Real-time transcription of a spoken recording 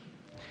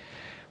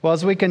Well,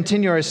 as we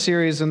continue our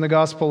series in the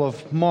Gospel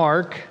of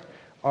Mark,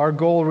 our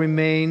goal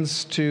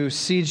remains to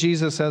see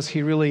Jesus as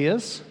he really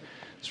is.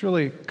 It's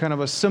really kind of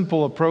a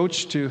simple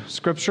approach to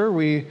Scripture.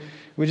 We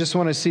just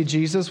want to see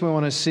Jesus. We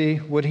want to see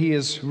what he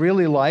is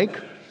really like.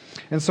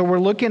 And so we're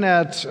looking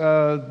at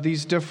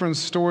these different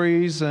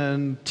stories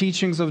and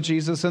teachings of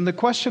Jesus. And the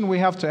question we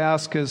have to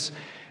ask is,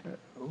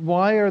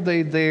 why are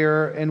they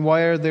there, and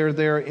why are they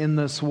there in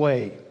this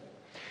way?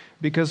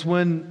 Because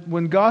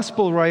when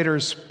gospel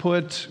writers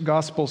put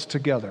gospels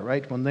together,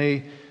 right, when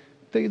they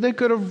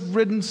could have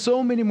written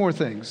so many more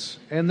things,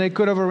 and they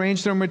could have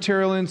arranged their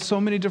material in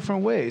so many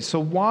different ways. So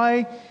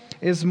why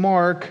is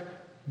Mark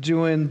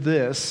doing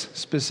this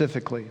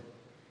specifically?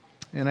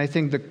 And I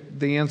think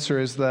the answer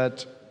is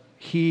that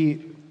he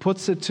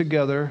puts it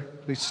together,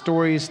 the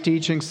stories,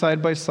 teaching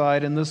side by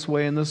side in this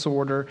way, in this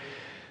order,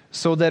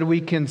 so that we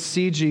can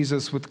see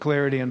Jesus with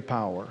clarity and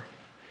power.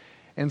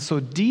 And so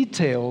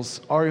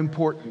details are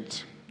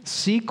important.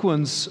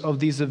 Sequence of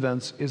these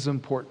events is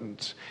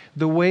important.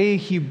 The way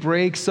he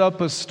breaks up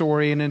a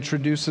story and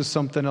introduces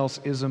something else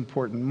is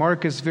important.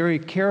 Mark is very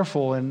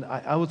careful and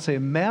I would say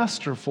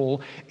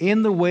masterful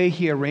in the way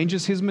he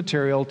arranges his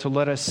material to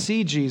let us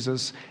see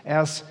Jesus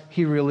as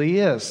he really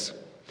is.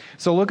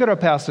 So look at our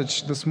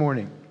passage this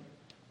morning.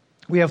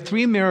 We have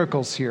 3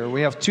 miracles here.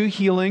 We have 2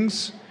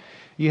 healings.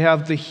 You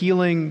have the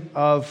healing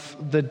of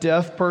the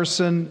deaf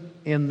person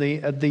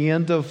at the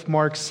end of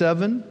Mark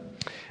 7.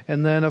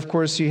 And then, of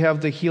course, you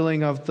have the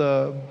healing of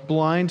the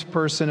blind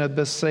person at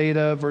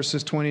Bethsaida,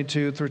 verses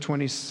 22 through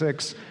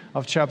 26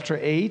 of chapter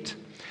 8.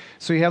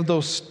 So you have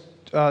those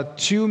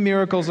 2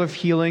 miracles of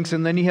healings,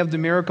 and then you have the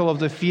miracle of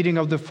the feeding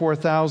of the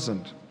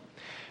 4,000.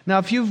 Now,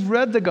 if you've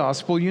read the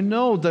gospel, you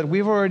know that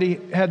we've already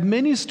had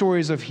many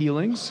stories of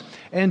healings,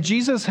 and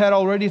Jesus had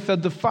already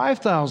fed the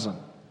 5,000.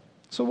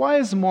 So why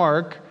is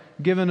Mark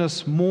giving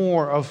us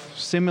more of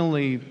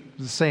seemingly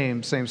the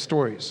same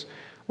stories?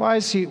 Why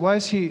is he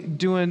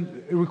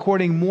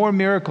recording more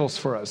miracles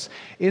for us?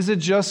 Is it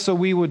just so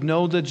we would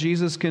know that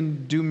Jesus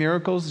can do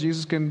miracles,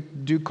 Jesus can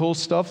do cool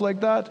stuff like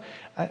that?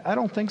 I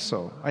don't think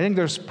so. I think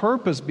there's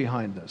purpose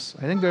behind this.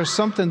 I think there's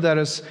something that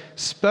is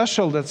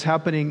special that's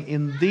happening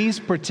in these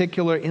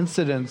particular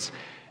incidents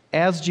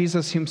as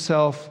Jesus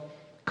himself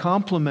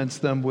complements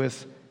them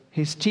with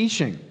his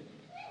teaching.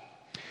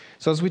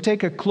 So as we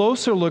take a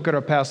closer look at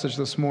our passage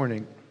this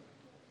morning,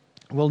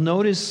 we'll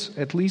notice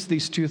at least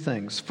these 2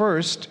 things.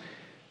 First,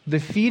 the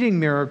feeding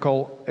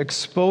miracle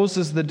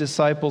exposes the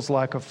disciples'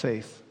 lack of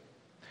faith.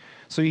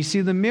 So you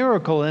see the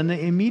miracle, and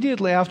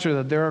immediately after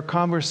that, there are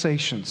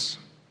conversations.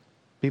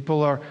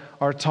 People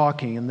are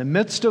talking in the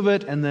midst of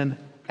it, and then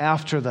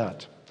after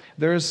that.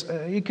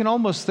 You can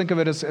almost think of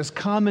it as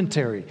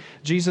commentary.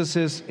 Jesus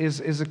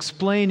is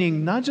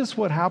explaining not just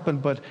what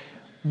happened, but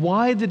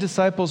why the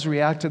disciples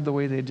reacted the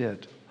way they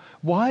did.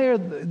 Why are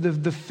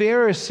the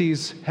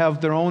Pharisees have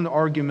their own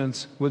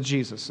arguments with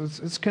Jesus?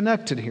 It's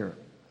connected here.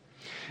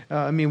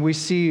 We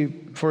see,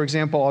 for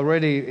example,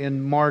 already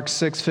in Mark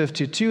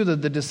 6:52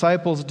 that the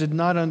disciples did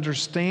not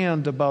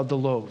understand about the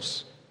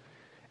loaves,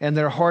 and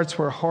their hearts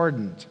were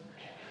hardened.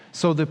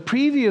 So the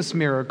previous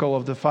miracle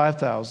of the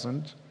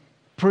 5,000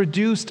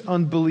 produced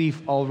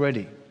unbelief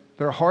already.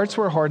 Their hearts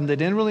were hardened. They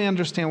didn't really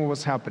understand what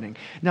was happening.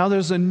 Now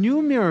there's a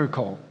new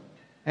miracle,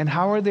 and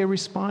how are they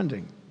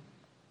responding?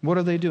 What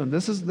are they doing?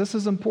 This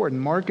is important.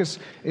 Mark is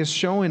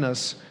showing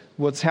us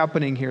what's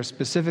happening here,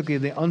 specifically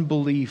the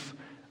unbelief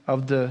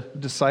of the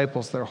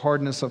disciples, their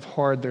hardness of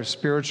heart, their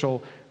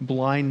spiritual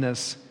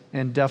blindness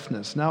and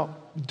deafness. Now,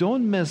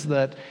 don't miss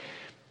that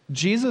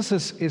Jesus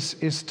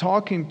is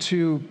talking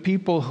to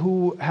people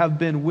who have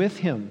been with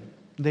him.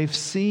 They've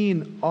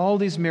seen all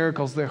these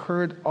miracles. They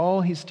heard all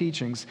his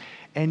teachings.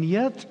 And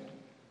yet,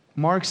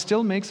 Mark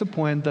still makes a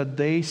point that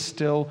they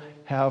still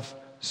have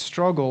a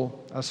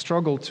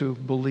struggle to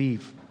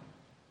believe.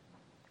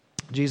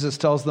 Jesus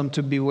tells them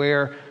to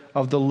beware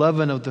of the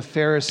leaven of the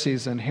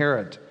Pharisees and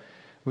Herod,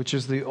 which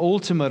is the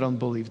ultimate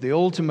unbelief, the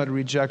ultimate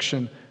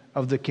rejection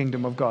of the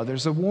kingdom of God.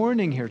 There's a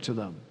warning here to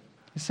them.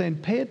 He's saying,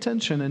 pay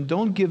attention and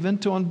don't give in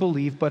to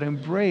unbelief, but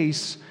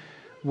embrace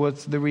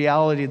what's the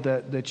reality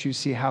that you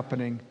see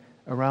happening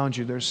around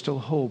you. There's still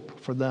hope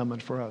for them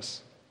and for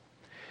us.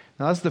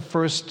 Now, that's the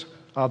first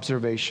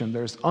observation.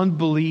 There's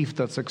unbelief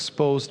that's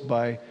exposed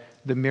by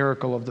the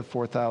miracle of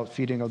the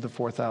feeding of the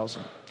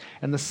 4,000.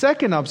 And the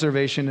second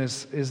observation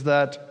is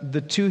that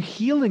the 2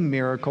 healing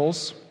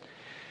miracles,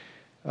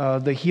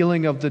 the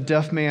healing of the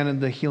deaf man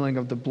and the healing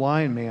of the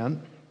blind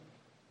man,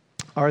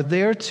 are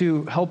there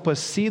to help us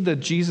see that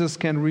Jesus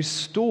can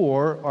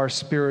restore our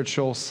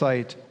spiritual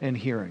sight and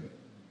hearing.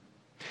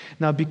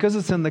 Now, because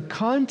it's in the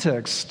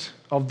context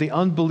of the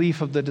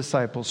unbelief of the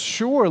disciples,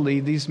 surely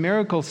these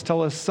miracles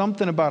tell us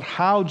something about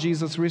how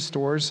Jesus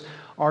restores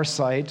our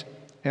sight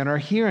and our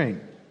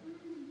hearing.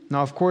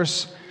 Now, of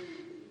course,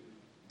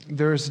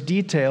 there's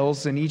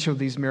details in each of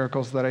these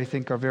miracles that I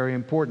think are very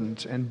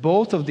important, and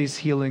both of these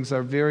healings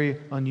are very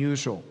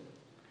unusual.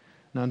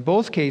 Now, in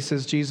both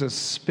cases, Jesus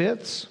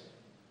spits,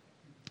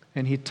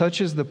 and he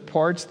touches the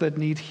parts that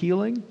need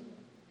healing,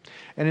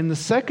 And in the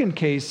second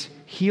case,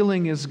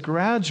 healing is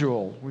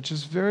gradual, which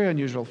is very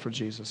unusual for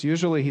Jesus.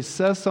 Usually he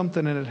says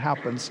something and it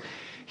happens.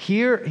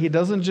 Here, he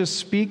doesn't just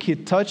speak, he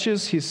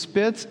touches, he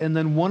spits, and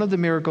then one of the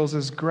miracles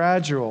is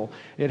gradual.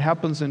 It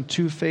happens in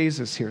 2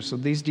 phases here. So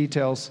these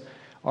details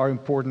are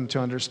important to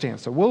understand.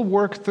 So we'll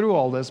work through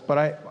all this, but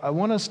I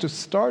want us to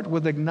start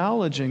with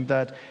acknowledging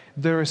that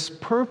there is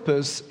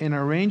purpose in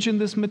arranging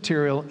this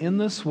material in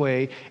this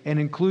way and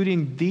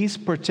including these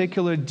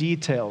particular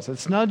details.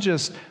 It's not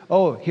just,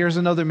 oh, here's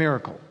another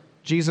miracle.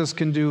 Jesus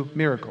can do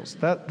miracles.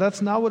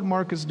 That's not what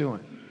Mark is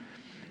doing.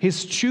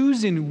 He's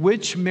choosing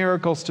which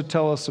miracles to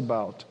tell us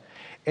about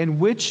and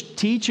which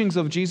teachings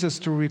of Jesus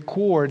to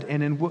record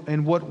and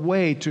in what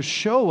way to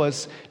show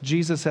us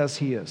Jesus as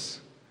he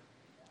is.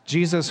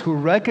 Jesus who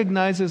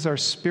recognizes our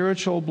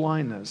spiritual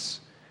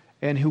blindness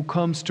and who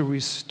comes to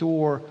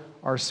restore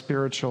our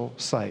spiritual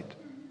sight.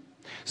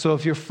 So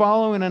if you're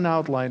following an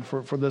outline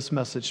for this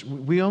message,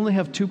 we only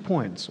have 2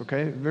 points,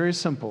 okay? Very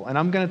simple. And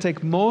I'm going to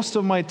take most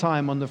of my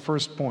time on the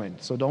first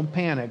point, so don't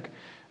panic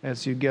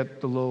as you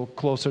get a little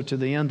closer to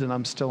the end and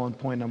I'm still on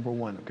point number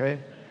 1, okay?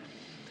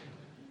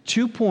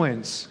 2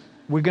 points.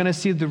 We're going to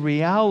see the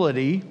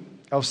reality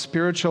of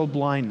spiritual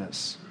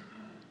blindness,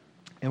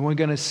 and we're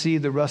going to see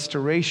the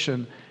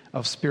restoration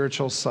of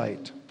spiritual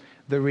sight.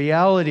 The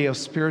reality of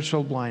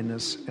spiritual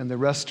blindness and the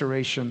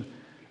restoration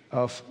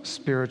of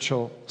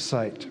spiritual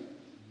sight.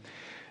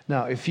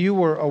 Now, if you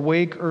were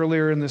awake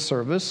earlier in the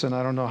service, and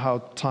I don't know how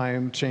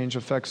time change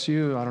affects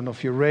you, I don't know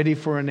if you're ready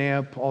for a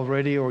nap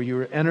already or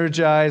you're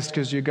energized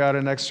because you got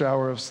an extra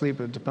hour of sleep.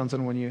 It depends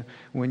on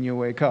when you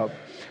wake up.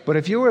 But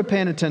if you were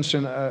paying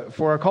attention,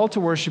 for our call to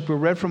worship, we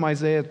read from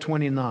Isaiah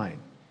 29.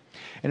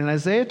 And in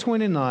Isaiah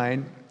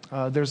 29,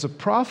 there's a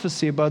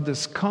prophecy about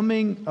this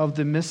coming of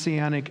the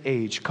Messianic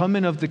age,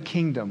 coming of the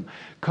kingdom,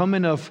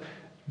 coming of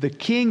the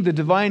king, the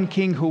divine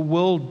king who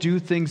will do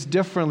things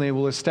differently,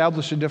 will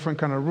establish a different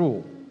kind of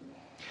rule.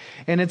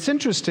 And it's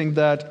interesting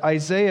that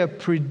Isaiah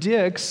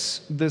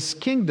predicts this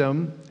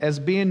kingdom as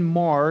being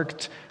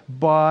marked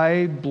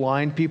by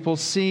blind people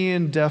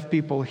seeing, deaf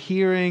people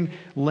hearing,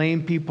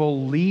 lame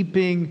people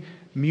leaping,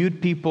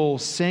 mute people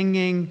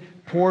singing,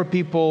 poor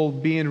people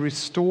being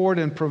restored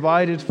and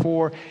provided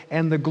for,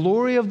 and the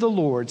glory of the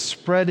Lord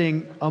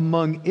spreading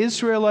among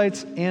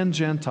Israelites and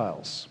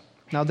Gentiles.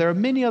 Now, there are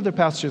many other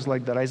passages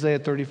like that, Isaiah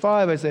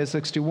 35, Isaiah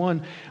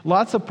 61,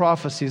 lots of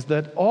prophecies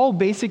that all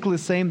basically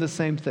say the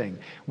same thing.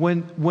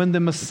 When the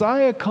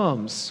Messiah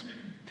comes,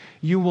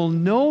 you will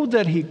know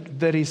that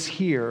he's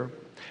here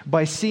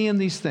by seeing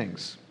these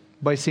things,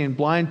 by seeing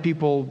blind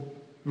people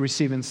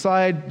receiving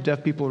sight,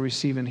 deaf people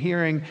receiving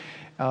hearing,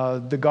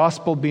 the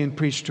gospel being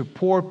preached to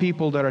poor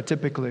people that are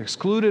typically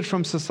excluded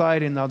from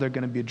society, and now they're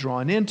going to be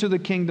drawn into the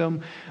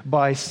kingdom,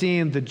 by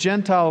seeing the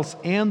Gentiles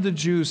and the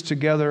Jews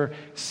together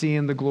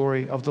seeing the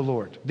glory of the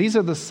Lord. These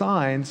are the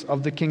signs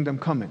of the kingdom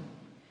coming.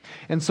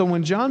 And so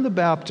when John the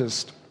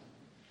Baptist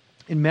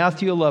in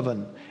Matthew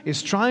 11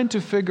 is trying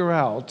to figure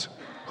out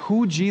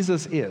who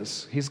Jesus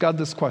is, he's got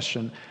this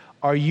question: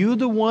 are you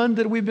the one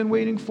that we've been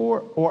waiting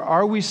for, or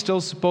are we still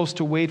supposed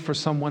to wait for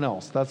someone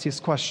else? That's his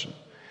question.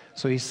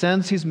 So he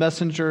sends his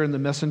messenger, and the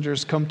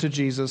messengers come to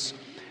Jesus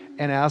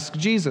and ask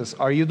Jesus,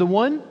 are you the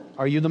one?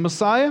 Are you the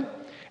Messiah?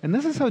 And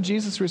this is how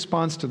Jesus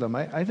responds to them.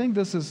 I think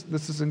this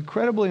is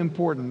incredibly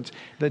important,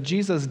 that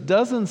Jesus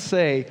doesn't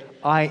say,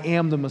 I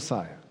am the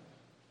Messiah.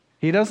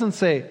 He doesn't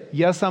say,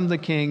 yes, I'm the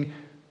king,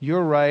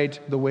 you're right,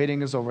 the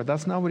waiting is over.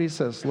 That's not what he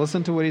says.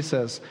 Listen to what he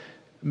says,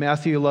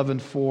 Matthew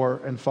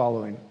 11:4 and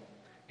following.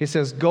 He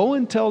says, go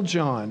and tell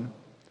John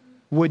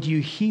what you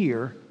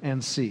hear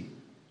and see.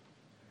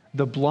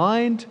 The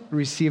blind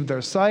receive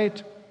their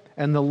sight,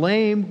 and the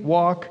lame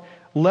walk,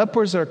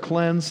 lepers are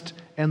cleansed,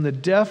 and the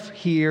deaf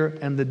hear,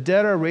 and the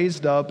dead are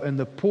raised up, and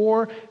the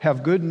poor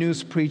have good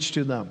news preached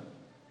to them.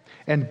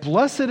 And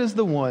blessed is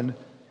the one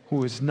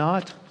who is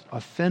not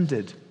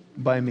offended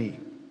by me.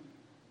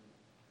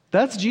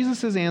 That's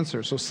Jesus'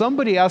 answer. So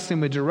somebody asked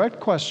him a direct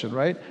question,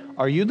 right?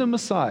 Are you the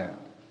Messiah?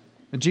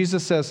 And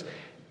Jesus says,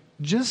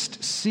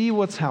 just see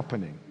what's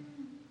happening.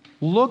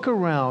 Look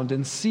around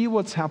and see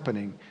what's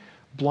happening.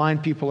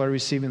 Blind people are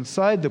receiving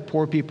sight. The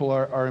poor people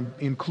are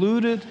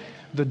included.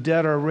 The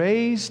dead are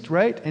raised,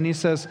 right? And he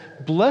says,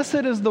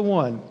 blessed is the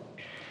one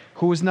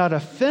who is not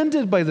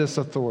offended by this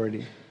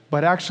authority,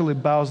 but actually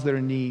bows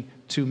their knee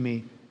to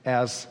me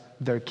as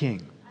their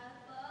king.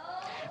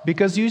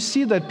 Because you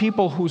see that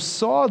people who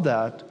saw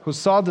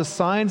the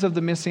signs of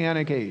the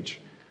Messianic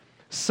age,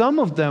 some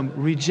of them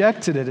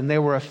rejected it, and they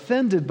were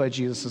offended by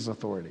Jesus'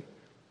 authority.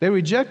 They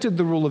rejected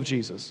the rule of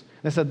Jesus.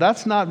 They said,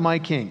 that's not my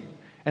king.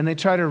 And they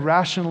try to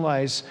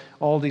rationalize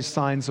all these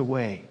signs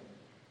away.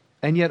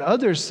 And yet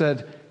others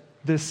said,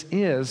 this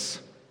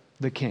is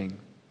the king.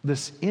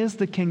 This is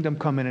the kingdom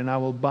coming, and I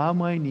will bow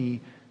my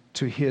knee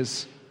to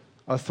his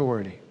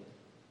authority.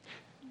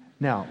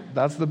 Now,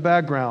 that's the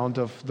background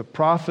of the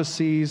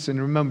prophecies.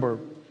 And remember,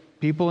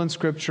 people in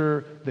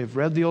Scripture, they've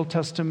read the Old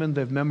Testament,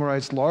 they've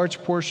memorized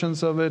large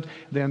portions of it,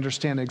 they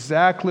understand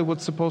exactly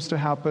what's supposed to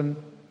happen.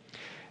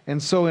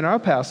 And so in our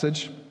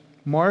passage,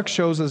 Mark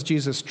shows us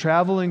Jesus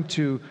traveling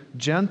to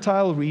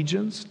Gentile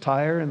regions,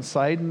 Tyre and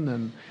Sidon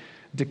and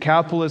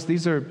Decapolis.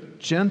 These are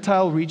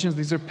Gentile regions.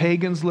 These are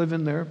pagans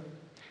living there.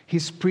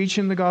 He's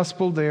preaching the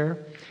gospel there.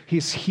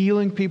 He's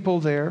healing people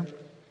there.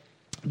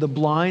 The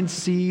blind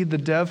see, the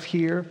deaf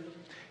hear.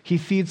 He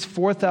feeds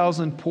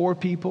 4,000 poor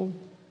people.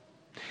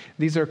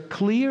 These are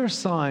clear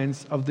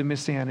signs of the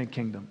Messianic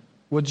kingdom.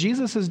 What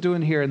Jesus is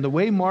doing here, and the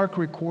way Mark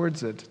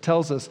records it,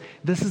 tells us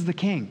this is the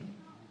king.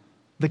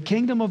 The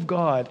kingdom of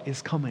God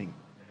is coming.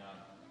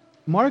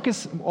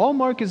 All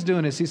Mark is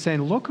doing is he's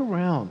saying, look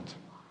around.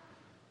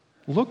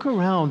 Look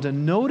around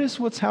and notice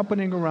what's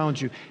happening around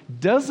you.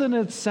 Doesn't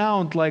it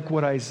sound like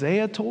what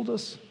Isaiah told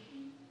us?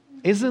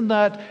 Isn't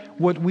that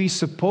what we're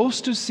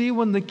supposed to see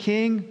when the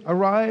king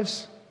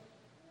arrives?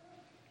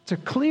 It's a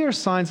clear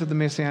signs of the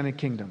Messianic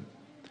kingdom.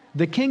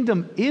 The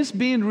kingdom is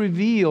being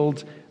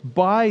revealed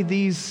by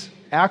these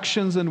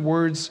actions and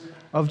words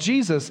of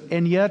Jesus,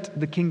 and yet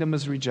the kingdom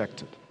is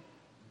rejected.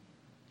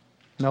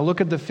 Now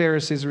look at the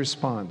Pharisees'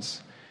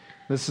 response.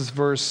 This is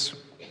verses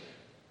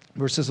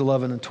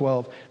 11 and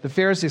 12. The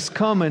Pharisees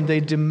come and they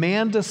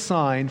demand a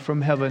sign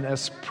from heaven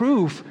as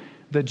proof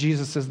that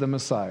Jesus is the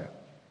Messiah.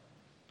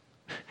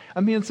 I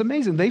mean, it's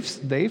amazing.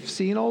 They've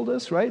seen all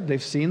this, right?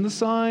 They've seen the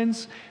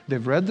signs.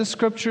 They've read the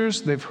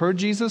scriptures. They've heard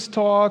Jesus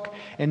talk.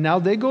 And now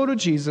they go to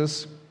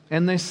Jesus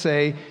and they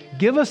say,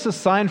 give us a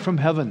sign from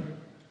heaven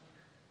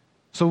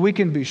so we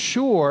can be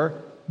sure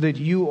that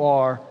you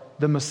are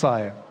the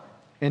Messiah.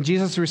 And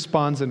Jesus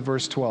responds in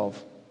verse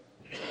 12.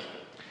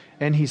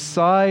 And he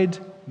sighed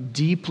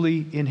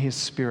deeply in his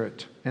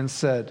spirit and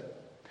said,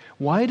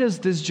 why does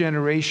this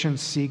generation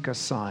seek a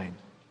sign?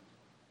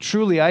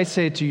 Truly, I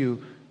say to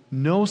you,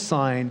 no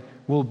sign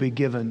will be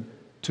given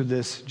to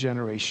this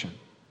generation.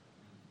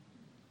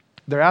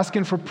 They're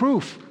asking for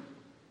proof.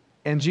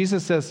 And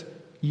Jesus says,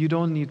 you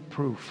don't need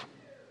proof.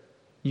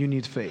 You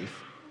need faith.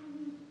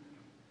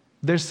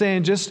 They're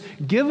saying, just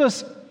give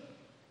us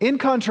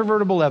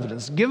incontrovertible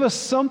evidence. Give us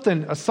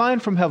something, a sign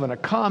from heaven, a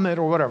comet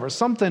or whatever,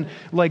 something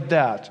like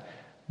that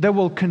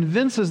will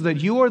convince us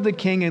that you are the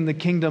king and the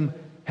kingdom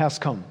has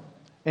come.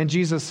 And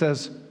Jesus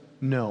says,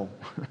 no.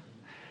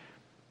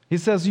 He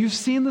says, you've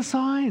seen the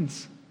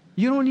signs.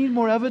 You don't need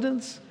more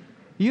evidence.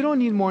 You don't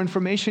need more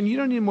information. You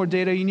don't need more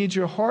data. You need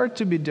your heart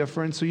to be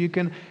different so you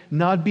can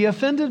not be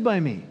offended by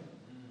me.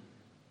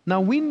 Now,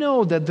 we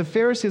know that the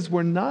Pharisees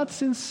were not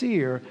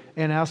sincere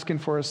in asking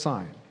for a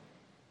sign,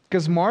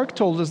 because Mark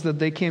told us that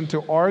they came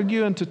to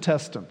argue and to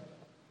test him.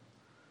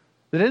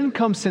 They didn't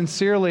come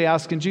sincerely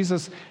asking,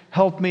 Jesus,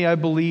 help me, I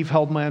believe,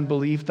 help my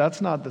unbelief.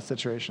 That's not the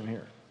situation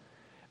here.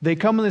 They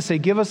come and they say,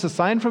 give us a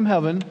sign from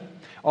heaven.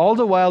 All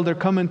the while, they're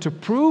coming to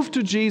prove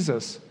to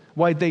Jesus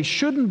why they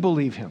shouldn't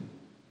believe him.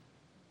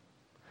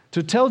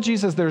 To tell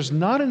Jesus, there's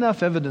not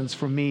enough evidence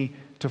for me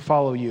to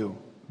follow you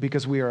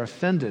because we are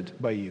offended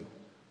by you.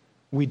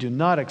 We do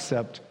not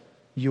accept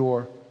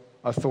your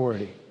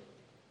authority.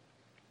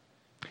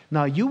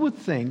 Now, you would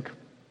think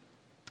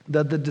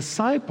that the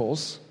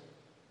disciples,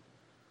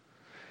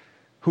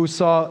 who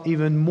saw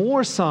even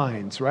more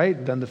signs,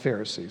 right, than the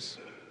Pharisees,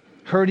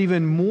 heard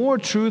even more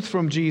truth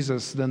from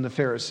Jesus than the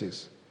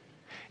Pharisees,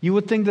 you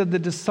would think that the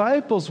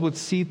disciples would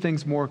see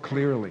things more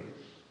clearly.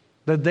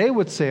 That they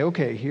would say,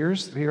 okay, here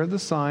are the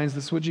signs.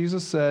 This is what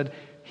Jesus said.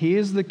 He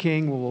is the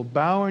king. We will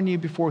bow our knee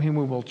before him.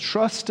 We will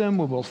trust him.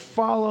 We will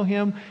follow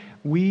him.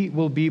 We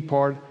will be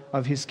part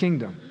of his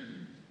kingdom.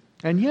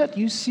 And yet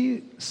you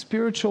see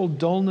spiritual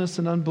dullness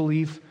and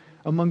unbelief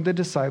among the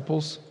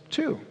disciples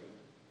too.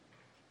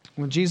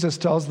 When Jesus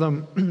tells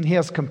them he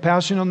has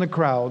compassion on the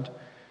crowd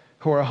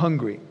who are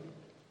hungry,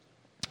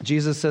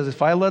 Jesus says,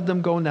 if I let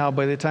them go now,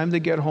 by the time they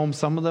get home,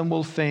 some of them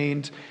will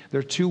faint.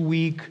 They're too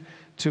weak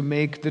to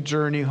make the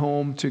journey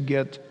home to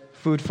get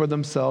food for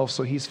themselves,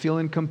 so he's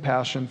feeling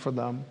compassion for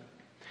them.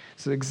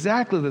 It's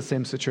exactly the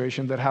same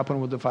situation that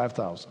happened with the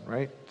 5,000,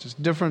 right?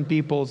 Just different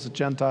peoples,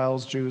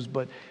 Gentiles, Jews,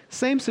 but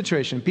same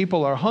situation.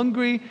 People are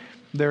hungry,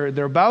 they're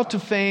about to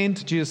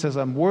faint. Jesus says,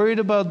 I'm worried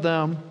about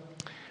them.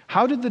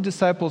 How did the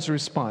disciples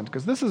respond?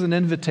 Because this is an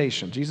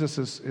invitation. Jesus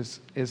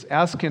is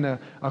asking a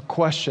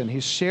question.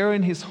 He's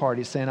sharing his heart.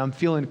 He's saying, I'm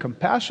feeling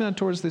compassionate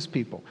towards these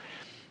people.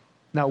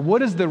 Now,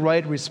 what is the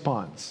right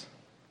response?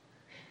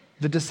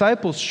 The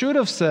disciples should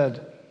have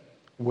said,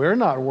 we're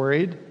not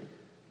worried,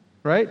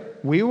 right?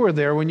 We were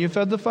there when you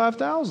fed the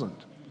 5,000.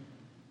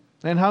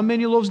 And how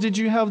many loaves did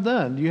you have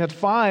then? You had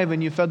 5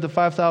 and you fed the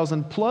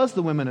 5,000 plus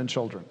the women and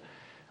children.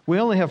 We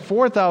only have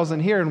 4,000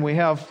 here and we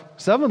have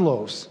 7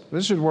 loaves.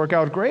 This should work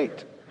out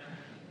great.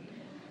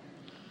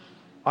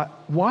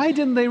 Why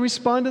didn't they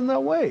respond in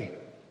that way?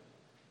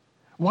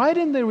 Why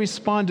didn't they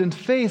respond in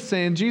faith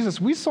saying, Jesus,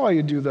 we saw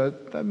you do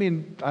that. I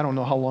mean, I don't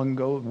know how long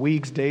ago,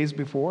 weeks, days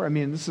before. I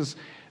mean, this is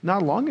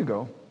not long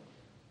ago.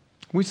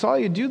 We saw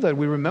you do that.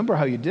 We remember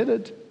how you did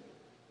it.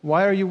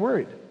 Why are you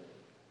worried?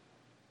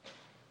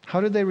 How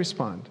did they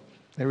respond?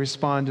 They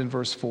respond in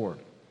verse 4.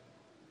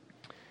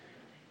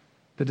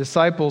 The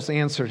disciples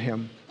answered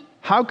him,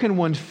 how can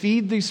one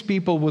feed these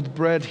people with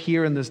bread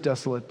here in this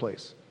desolate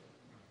place?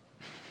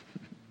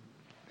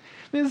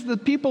 I mean, it's the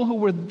people who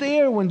were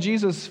there when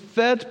Jesus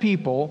fed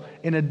people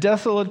in a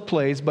desolate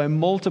place by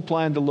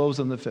multiplying the loaves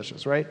and the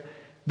fishes, right?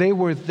 They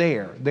were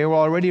there. They were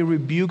already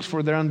rebuked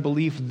for their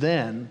unbelief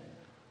then.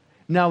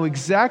 Now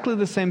exactly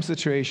the same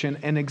situation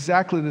and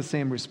exactly the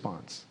same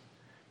response.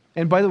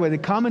 And by the way, the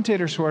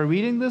commentators who are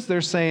reading this,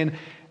 they're saying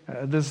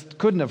this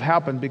couldn't have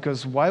happened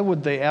because why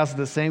would they ask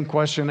the same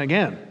question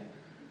again?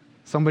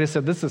 Somebody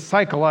said this is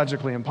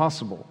psychologically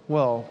impossible.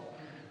 Well,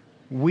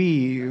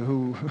 we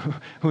who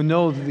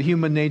know the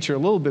human nature a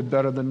little bit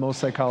better than most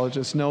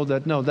psychologists know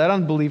that no, that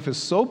unbelief is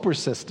so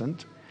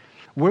persistent,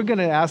 we're going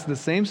to ask the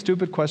same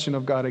stupid question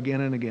of God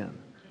again and again.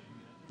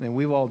 And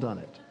we've all done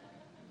it.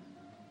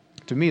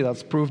 To me,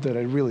 that's proof that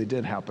it really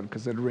did happen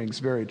because it rings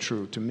very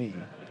true to me.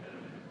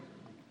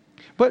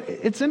 But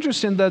it's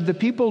interesting that the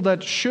people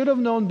that should have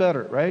known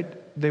better, right?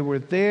 They were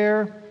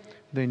there,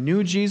 they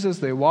knew Jesus,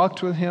 they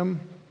walked with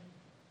him,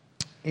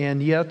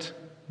 and yet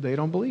they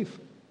don't believe.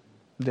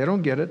 They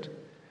don't get it.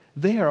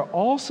 They are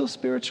also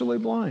spiritually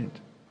blind.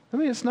 I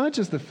mean, it's not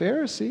just the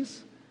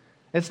Pharisees.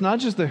 It's not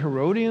just the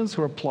Herodians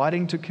who are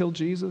plotting to kill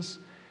Jesus.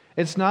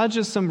 It's not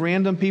just some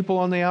random people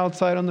on the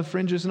outside, on the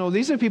fringes. No,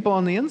 these are people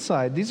on the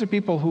inside. These are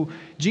people who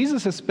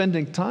Jesus is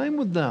spending time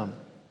with them.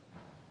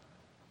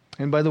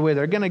 And by the way,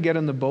 they're going to get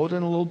in the boat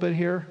in a little bit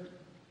here,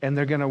 and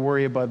they're going to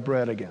worry about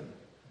bread again.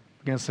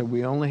 They're going to say,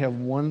 we only have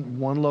one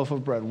loaf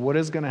of bread. What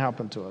is going to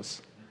happen to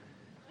us?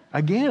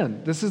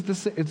 Again, it's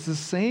the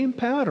same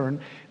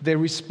pattern. They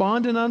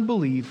respond in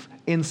unbelief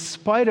in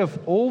spite of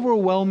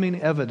overwhelming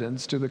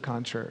evidence to the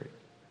contrary.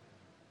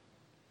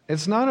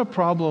 It's not a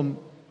problem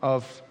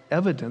of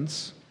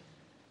evidence.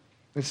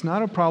 It's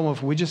not a problem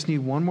of we just need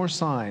one more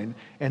sign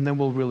and then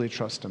we'll really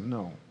trust him.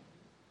 No.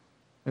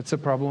 It's a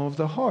problem of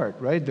the heart,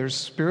 right? There's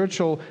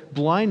spiritual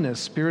blindness,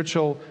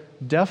 spiritual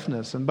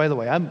deafness. And by the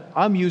way,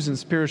 I'm using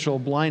spiritual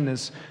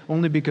blindness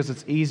only because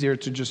it's easier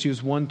to just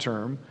use one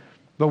term.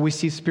 But we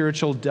see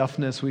spiritual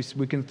deafness.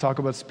 We can talk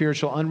about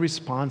spiritual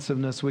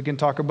unresponsiveness. We can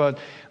talk about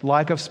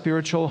lack of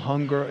spiritual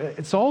hunger.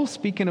 It's all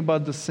speaking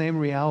about the same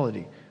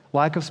reality.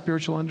 Lack of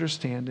spiritual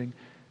understanding.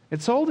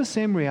 It's all the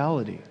same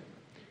reality.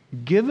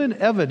 Given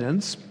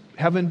evidence,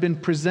 having been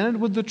presented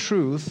with the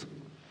truth,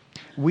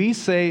 we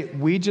say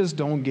we just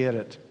don't get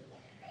it.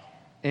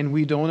 And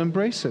we don't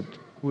embrace it.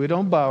 We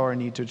don't bow our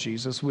knee to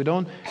Jesus. We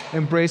don't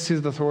embrace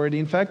his authority.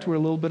 In fact, we're a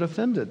little bit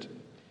offended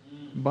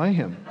by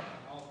him.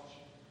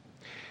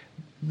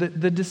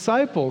 The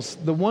disciples,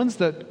 the ones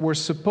that were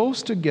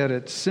supposed to get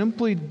it,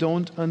 simply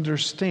don't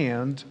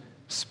understand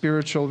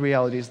spiritual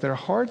realities. Their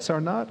hearts they're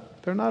not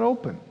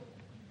open.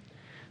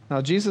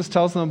 Now, Jesus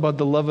tells them about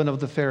the leaven of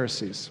the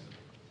Pharisees,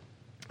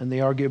 and they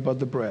argue about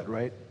the bread,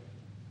 right?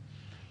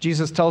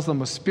 Jesus tells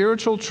them a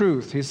spiritual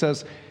truth. He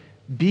says,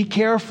 be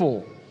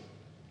careful,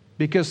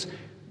 because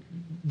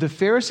the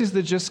Pharisees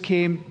that just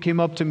came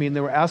up to me and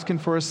they were asking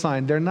for a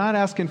sign, they're not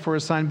asking for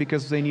a sign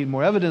because they need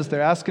more evidence.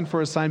 They're asking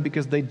for a sign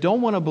because they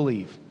don't want to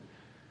believe.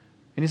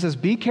 And he says,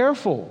 be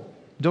careful.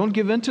 Don't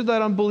give in to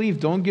that unbelief.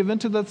 Don't give in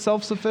to that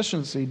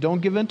self-sufficiency. Don't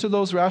give in to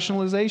those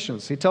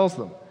rationalizations. He tells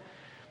them.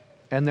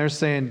 And they're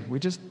saying, we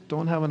just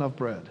don't have enough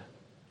bread.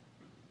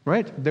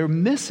 Right? They're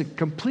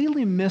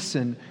completely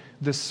missing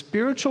the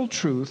spiritual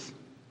truth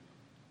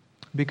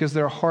because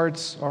their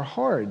hearts are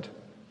hard.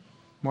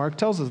 Mark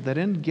tells us they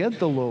didn't get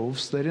the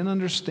loaves. They didn't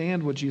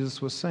understand what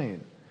Jesus was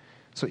saying.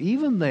 So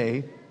even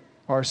they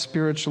are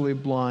spiritually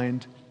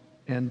blind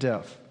and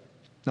deaf.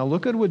 Now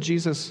look at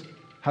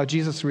how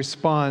Jesus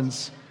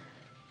responds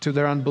to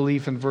their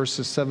unbelief in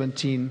verses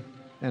 17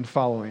 and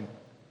following.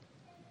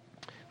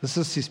 This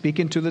is he's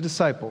speaking to the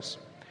disciples.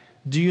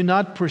 Do you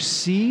not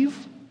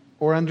perceive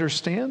or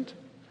understand?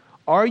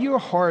 Are your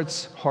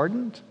hearts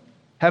hardened?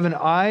 Having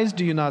eyes,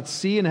 do you not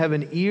see? And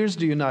having ears,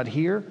 do you not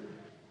hear?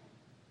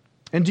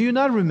 And do you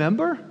not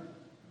remember?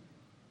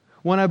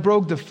 When I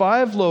broke the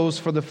 5 loaves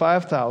for the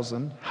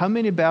 5,000, how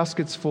many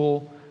baskets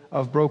full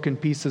of broken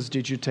pieces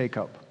did you take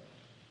up?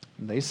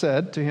 And they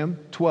said to him,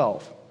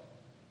 12.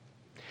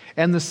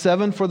 And the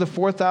 7 for the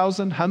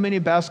 4,000, how many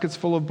baskets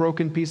full of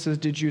broken pieces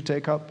did you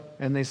take up?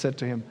 And they said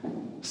to him,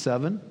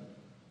 7.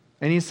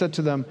 And he said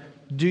to them,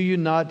 do you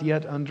not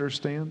yet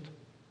understand?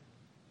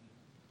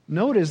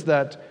 Notice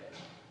that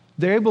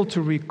they're able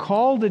to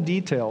recall the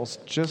details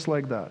just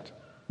like that.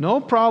 No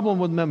problem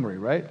with memory,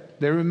 right?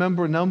 They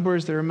remember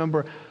numbers, they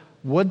remember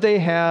what they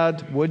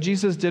had, what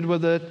Jesus did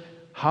with it,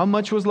 how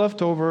much was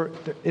left over.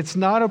 It's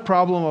not a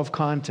problem of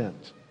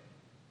content.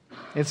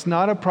 It's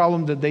not a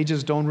problem that they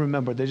just don't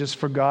remember. They just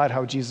forgot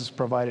how Jesus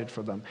provided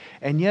for them.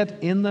 And yet,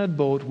 in that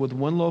boat with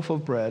 1 loaf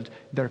of bread,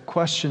 they're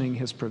questioning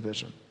his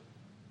provision.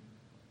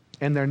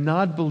 And they're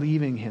not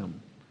believing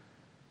him.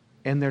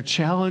 And they're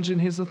challenging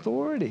his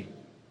authority.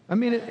 I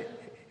mean,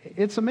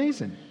 it's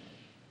amazing.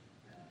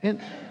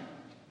 And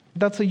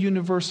that's a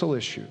universal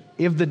issue.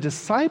 If the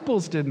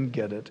disciples didn't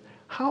get it,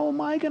 how am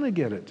I going to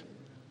get it?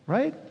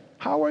 Right?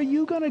 How are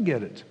you going to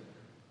get it?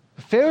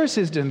 The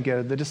Pharisees didn't get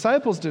it. The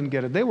disciples didn't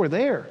get it. They were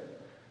there.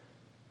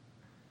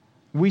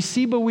 We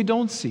see, but we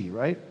don't see,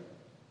 right?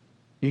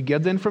 You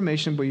get the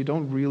information, but you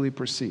don't really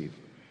perceive.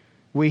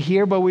 We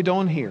hear, but we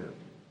don't hear.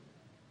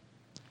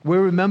 We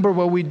remember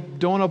what we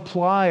don't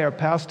apply our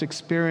past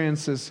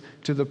experiences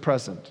to the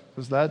present.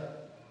 Does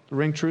that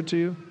ring true to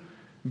you?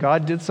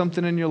 God did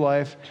something in your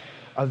life.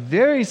 A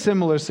very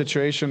similar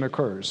situation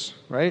occurs,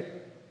 right?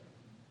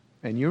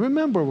 And you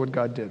remember what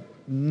God did.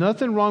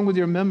 Nothing wrong with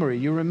your memory.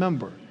 You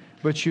remember.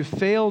 But you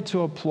fail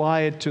to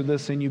apply it to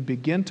this, and you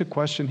begin to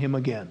question Him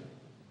again.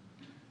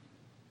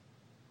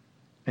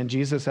 And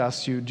Jesus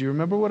asks you, do you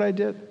remember what I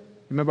did?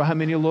 Remember how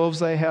many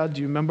loaves I had?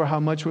 Do you remember how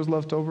much was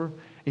left over?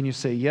 And you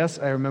say, yes,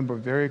 I remember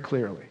very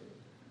clearly.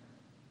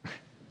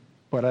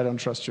 But I don't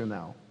trust you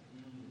now.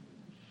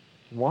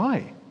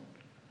 Why?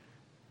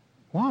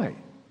 Why?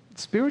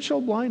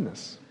 Spiritual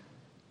blindness,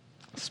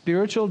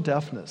 spiritual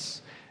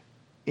deafness,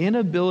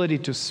 inability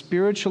to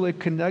spiritually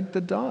connect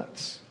the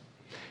dots,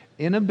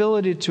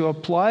 inability to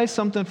apply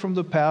something from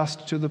the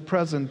past to the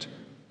present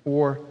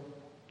or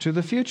to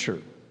the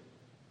future.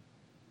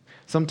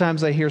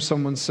 Sometimes I hear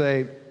someone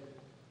say,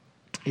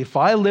 if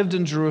I lived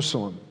in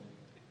Jerusalem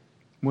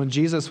when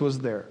Jesus was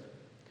there,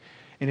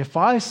 and if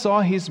I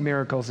saw His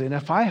miracles, and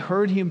if I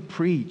heard Him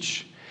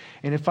preach,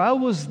 and if I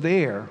was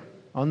there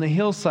on the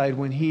hillside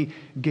when He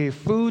gave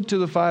food to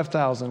the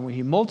 5,000, when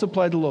He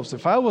multiplied the loaves,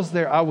 if I was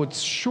there, I would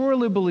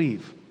surely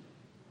believe.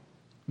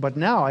 But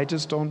now I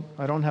don't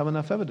have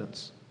enough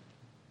evidence.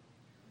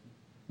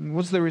 And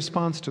what's the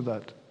response to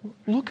that?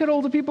 Look at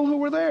all the people who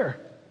were there.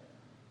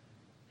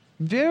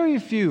 Very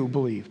few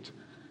believed.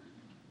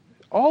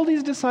 All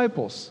these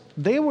disciples,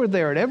 they were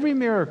there at every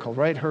miracle,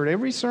 right? Heard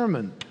every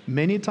sermon,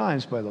 many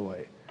times, by the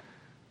way.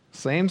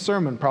 Same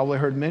sermon, probably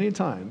heard many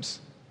times.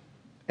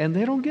 And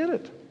they don't get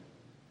it.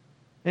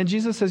 And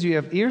Jesus says, you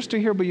have ears to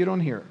hear, but you don't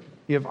hear.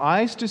 You have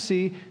eyes to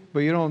see, but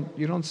you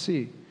don't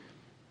see.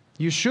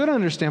 You should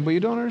understand, but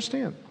you don't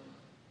understand.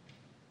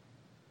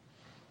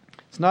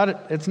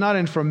 It's not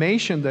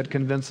information that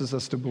convinces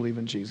us to believe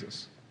in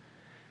Jesus.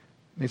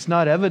 It's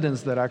not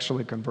evidence that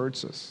actually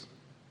converts us.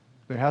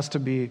 There has to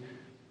be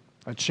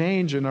a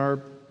change in our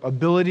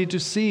ability to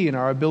see, in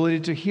our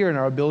ability to hear, in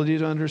our ability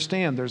to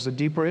understand. There's a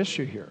deeper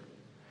issue here.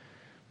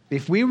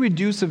 If we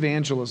reduce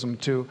evangelism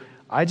to,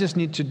 I just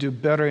need to do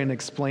better in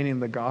explaining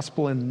the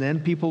gospel and then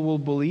people will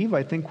believe,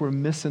 I think we're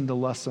missing the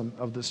lesson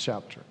of this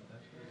chapter.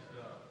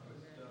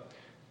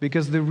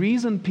 Because the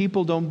reason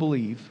people don't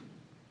believe,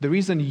 the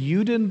reason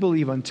you didn't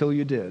believe until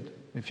you did,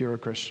 if you're a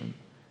Christian,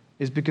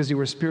 is because you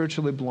were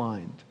spiritually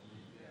blind.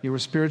 You were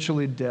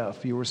spiritually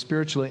deaf. You were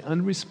spiritually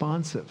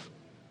unresponsive.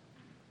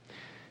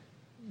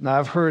 Now,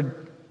 I've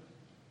heard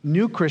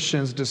new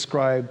Christians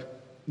describe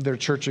their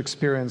church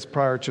experience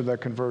prior to their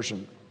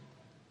conversion.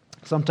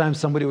 Sometimes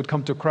somebody would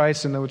come to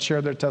Christ and they would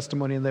share their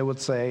testimony and they would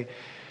say,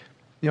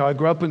 I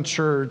grew up in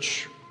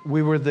church.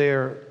 We were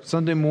there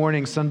Sunday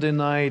morning, Sunday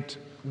night,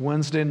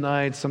 Wednesday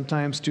night,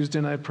 sometimes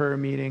Tuesday night prayer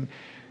meeting.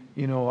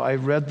 I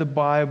read the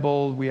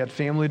Bible. We had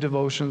family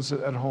devotions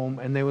at home.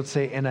 And they would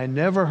say, and I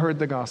never heard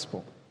the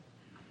gospel.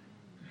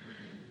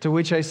 To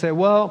which I say,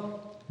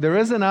 well, there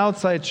is an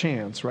outside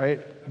chance, right?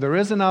 There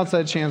is an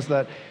outside chance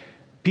that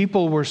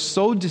people were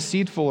so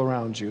deceitful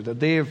around you that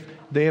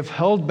they have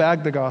held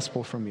back the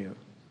gospel from you.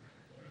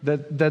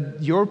 That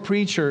your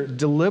preacher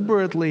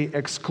deliberately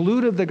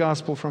excluded the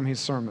gospel from his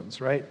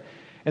sermons, right?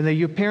 And that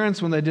your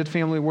parents, when they did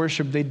family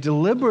worship, they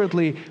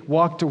deliberately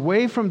walked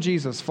away from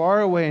Jesus,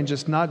 far away, and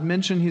just not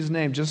mentioned His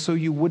name, just so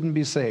you wouldn't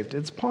be saved.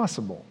 It's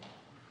possible.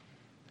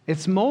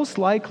 It's most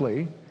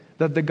likely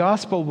that the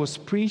gospel was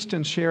preached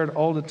and shared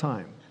all the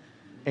time,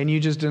 and you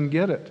just didn't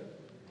get it.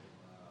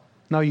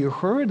 Now, you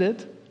heard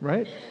it,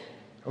 right?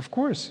 Of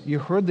course, you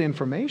heard the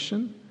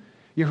information.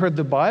 You heard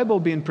the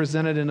Bible being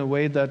presented in a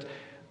way that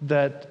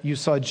you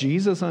saw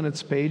Jesus on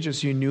its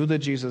pages. You knew that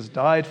Jesus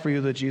died for you,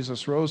 that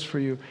Jesus rose for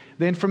you.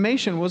 The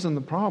information wasn't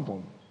the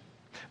problem.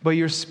 But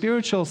your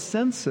spiritual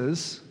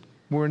senses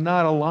were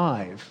not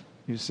alive,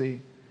 you see.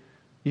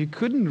 You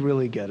couldn't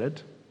really get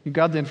it. You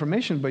got the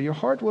information, but your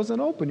heart wasn't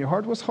open. Your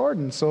heart was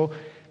hardened. So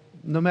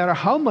no matter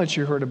how much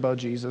you heard about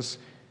Jesus,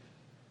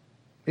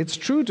 it's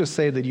true to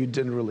say that you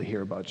didn't really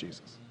hear about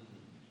Jesus.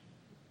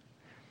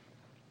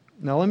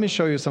 Now let me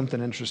show you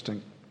something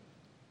interesting.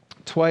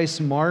 Twice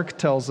Mark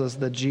tells us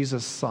that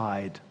Jesus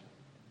sighed,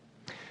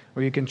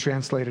 or you can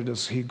translate it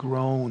as He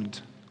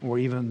groaned or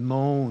even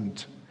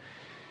moaned.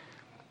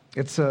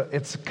 It's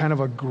kind of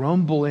a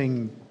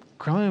grumbling,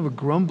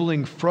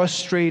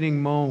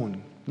 frustrating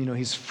moan.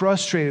 He's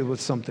frustrated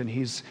with something.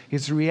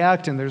 He's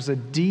reacting. There's a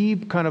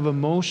deep kind of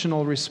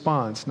emotional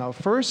response. Now,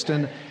 first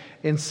in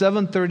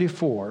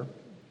 7:34,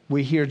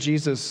 we hear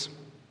Jesus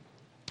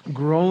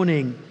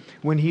groaning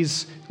when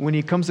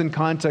he comes in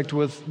contact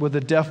with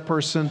a deaf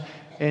person.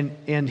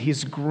 And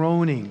he's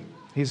groaning.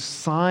 He's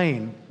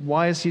sighing.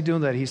 Why is he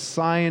doing that? He's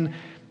sighing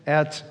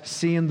at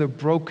seeing the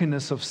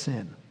brokenness of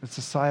sin. It's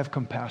a sigh of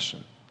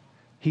compassion.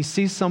 He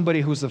sees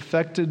somebody who's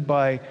affected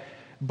by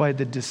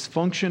the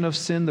dysfunction of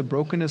sin, the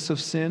brokenness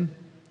of sin.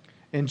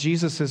 And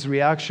Jesus'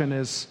 reaction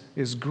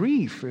is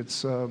grief.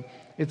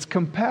 It's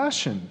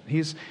compassion.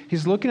 He's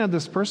looking at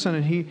this person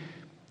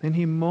and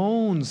he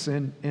moans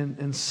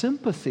in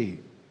sympathy,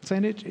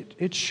 saying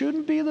it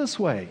shouldn't be this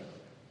way.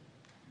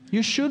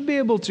 You should be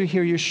able to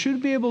hear. You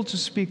should be able to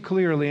speak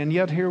clearly. And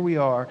yet here we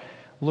are.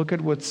 Look at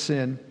what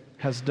sin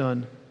has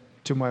done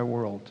to my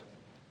world.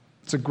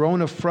 It's a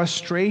groan of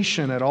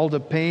frustration at all the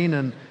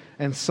pain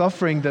and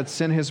suffering that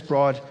sin has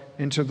brought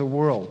into the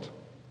world.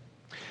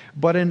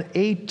 But in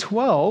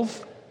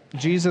 8:12,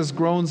 Jesus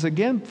groans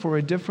again for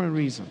a different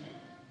reason.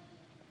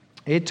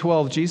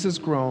 8:12, Jesus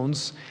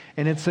groans,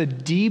 and it's a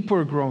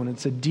deeper groan.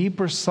 It's a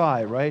deeper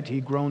sigh, right?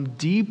 He groaned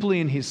deeply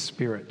in his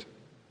spirit.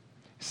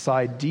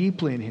 Sighed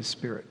deeply in his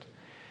spirit.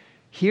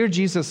 Here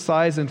Jesus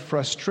sighs in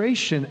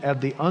frustration at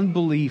the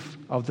unbelief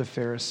of the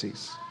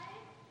Pharisees.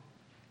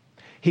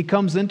 He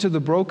comes into the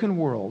broken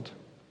world,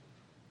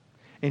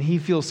 and he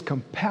feels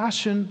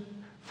compassion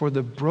for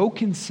the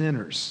broken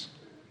sinners.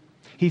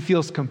 He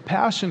feels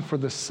compassion for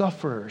the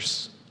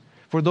sufferers,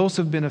 for those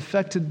who have been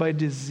affected by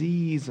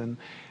disease and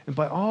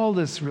by all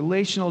this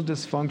relational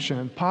dysfunction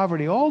and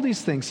poverty, all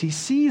these things. He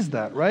sees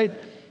that, right?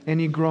 And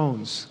he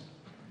groans.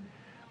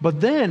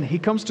 But then he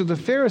comes to the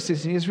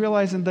Pharisees and he's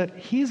realizing that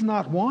he's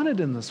not wanted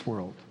in this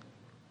world.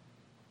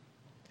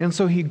 And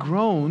so he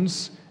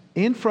groans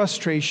in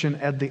frustration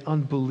at the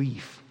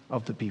unbelief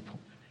of the people.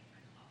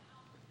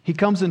 He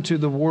comes into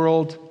the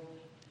world,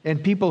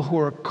 and people who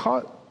are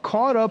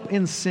caught up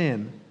in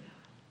sin,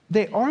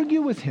 they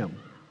argue with him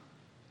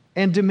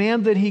and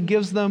demand that he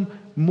gives them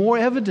more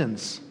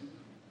evidence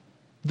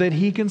that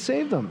he can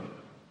save them.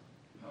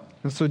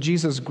 And so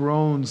Jesus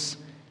groans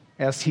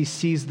as he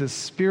sees the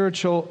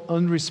spiritual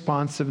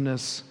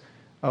unresponsiveness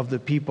of the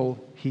people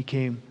he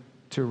came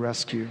to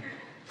rescue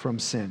from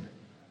sin.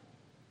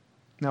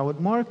 Now,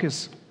 what Mark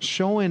is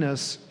showing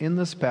us in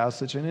this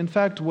passage, and in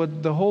fact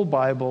what the whole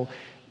Bible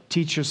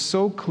teaches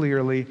so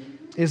clearly,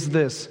 is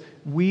this: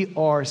 we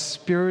are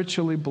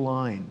spiritually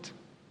blind.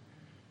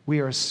 We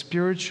are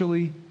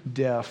spiritually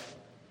deaf.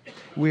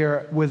 We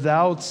are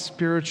without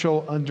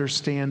spiritual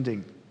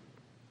understanding.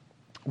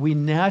 We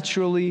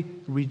naturally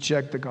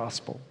reject the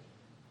gospel.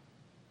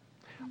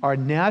 Our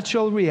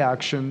natural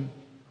reaction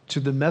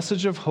to the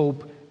message of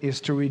hope is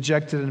to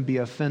reject it and be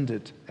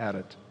offended at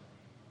it.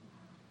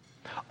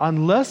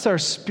 Unless our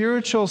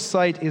spiritual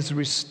sight is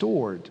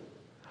restored,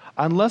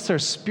 unless our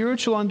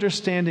spiritual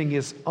understanding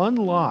is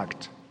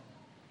unlocked,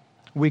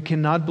 we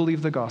cannot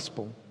believe the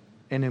gospel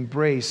and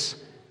embrace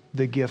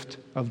the gift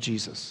of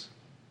Jesus.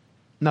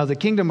 Now, the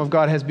kingdom of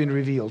God has been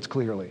revealed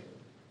clearly,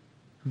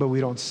 but we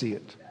don't see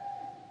it.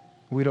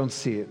 We don't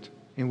see it,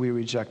 and we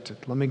reject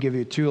it. Let me give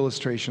you two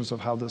illustrations of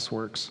how this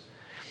works.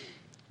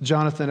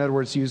 Jonathan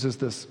Edwards uses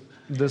this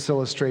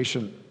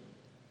illustration.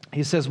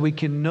 He says, we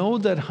can know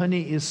that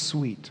honey is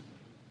sweet.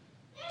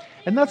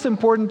 And that's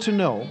important to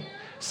know.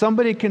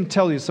 Somebody can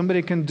tell you,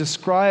 somebody can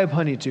describe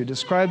honey to you,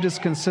 describe its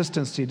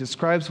consistency,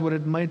 describes what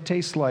it might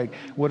taste like,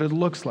 what it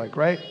looks like,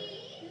 right?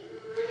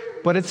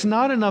 But it's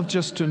not enough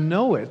just to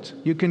know it.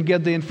 You can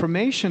get the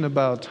information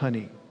about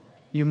honey.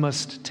 You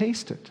must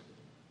taste it.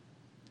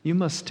 You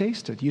must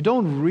taste it. You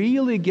don't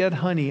really get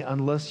honey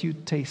unless you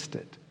taste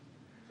it.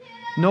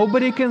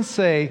 Nobody can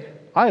say,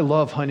 I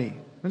love honey.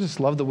 I just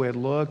love the way it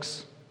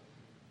looks.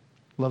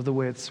 Love the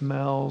way it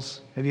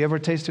smells. Have you ever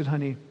tasted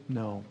honey?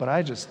 No, but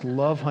I just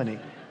love honey.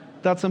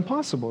 That's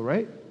impossible,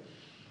 right?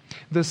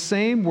 The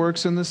same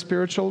works in the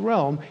spiritual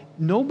realm.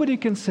 Nobody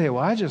can say,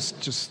 well, I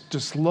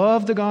just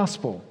love the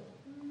gospel,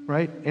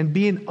 right? And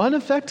being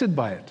unaffected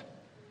by it.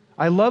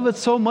 I love it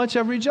so much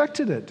I've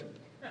rejected it.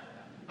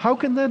 How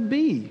can that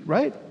be,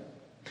 right?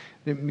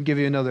 Let me give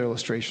you another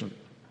illustration.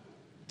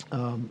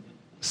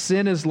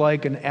 Sin is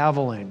like an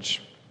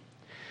avalanche.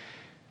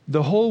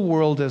 The whole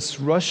world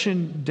is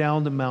rushing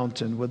down the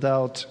mountain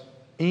without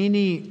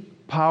any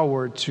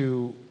power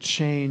to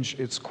change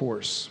its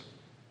course.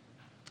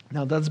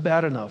 Now, that's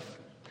bad enough.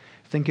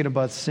 Thinking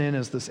about sin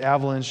as this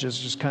avalanche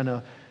just kind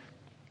of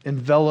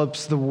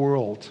envelops the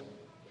world.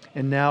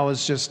 And now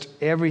it's just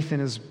everything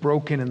is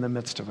broken in the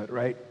midst of it,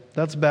 right?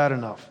 That's bad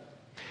enough.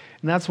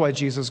 And that's why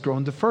Jesus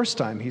groaned the first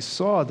time. He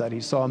saw that.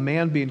 He saw a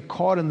man being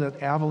caught in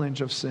that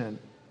avalanche of sin.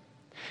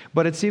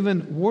 But it's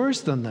even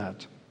worse than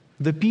that.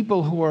 The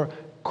people who are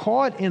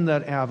caught in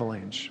that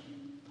avalanche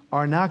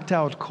are knocked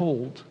out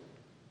cold.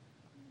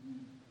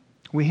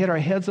 We hit our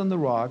heads on the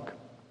rock,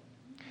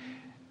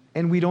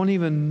 and we don't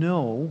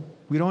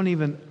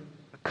even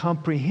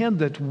comprehend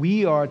that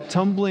we are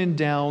tumbling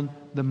down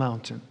the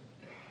mountain.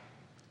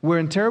 We're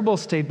in terrible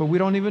state, but we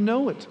don't even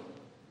know it.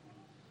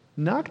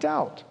 Knocked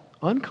out,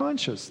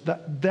 unconscious.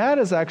 That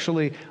is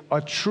actually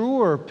a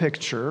truer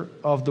picture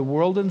of the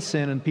world in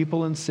sin and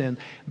people in sin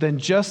than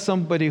just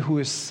somebody who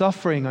is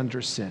suffering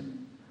under sin.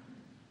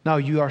 Now,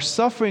 you are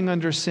suffering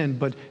under sin,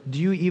 but do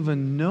you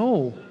even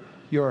know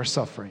you are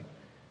suffering?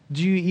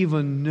 Do you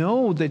even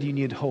know that you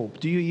need hope?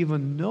 Do you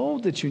even know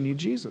that you need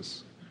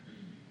Jesus?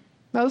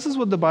 Now, this is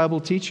what the Bible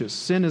teaches.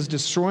 Sin is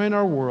destroying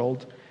our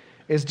world,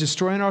 is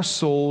destroying our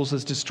souls,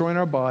 is destroying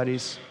our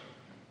bodies.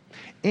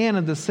 And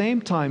at the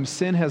same time,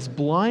 sin has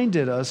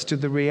blinded us to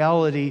the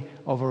reality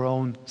of our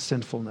own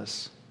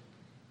sinfulness.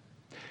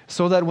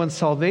 So that when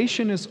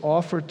salvation is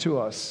offered to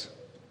us,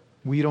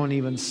 we don't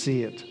even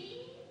see it.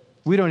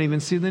 We don't even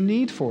see the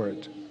need for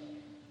it.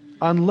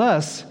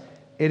 Unless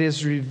it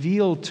is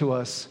revealed to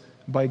us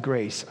by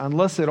grace,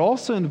 unless it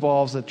also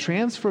involves a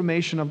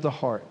transformation of the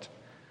heart,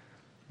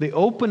 the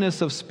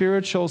openness of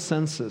spiritual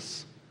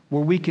senses,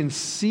 where we can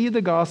see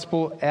the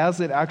gospel as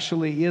it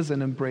actually is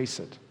and embrace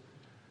it.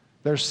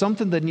 There's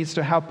something that needs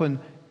to happen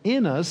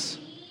in us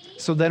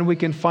so then we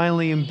can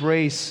finally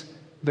embrace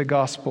the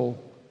gospel,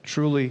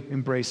 truly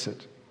embrace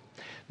it.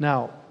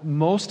 Now,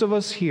 most of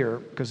us here,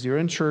 because you're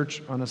in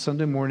church on a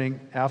Sunday morning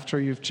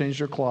after you've changed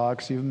your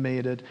clocks, you've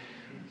made it,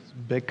 it's a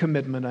big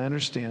commitment, I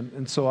understand.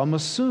 And so I'm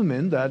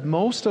assuming that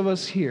most of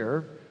us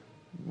here,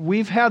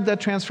 we've had that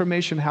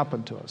transformation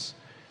happen to us.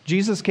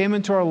 Jesus came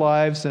into our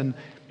lives and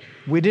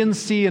we didn't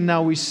see and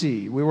now we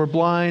see. We were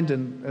blind,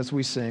 and as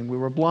we sing, we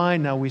were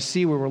blind, now we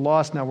see. We were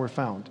lost, now we're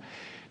found.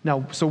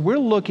 Now, so we're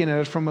looking at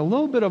it from a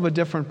little bit of a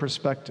different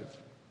perspective.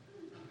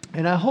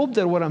 And I hope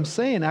that what I'm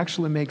saying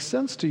actually makes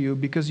sense to you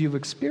because you've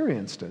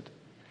experienced it.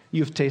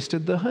 You've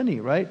tasted the honey,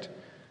 right?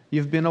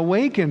 You've been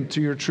awakened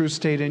to your true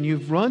state and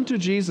you've run to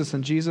Jesus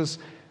and Jesus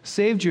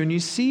saved you and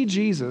you see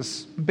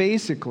Jesus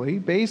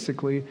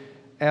basically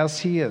as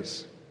He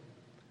is.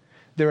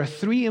 There are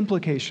three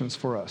implications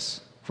for us,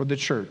 for the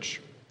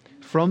church,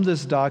 from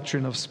this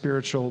doctrine of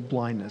spiritual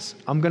blindness.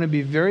 I'm going to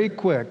be very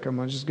quick.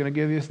 I'm just going to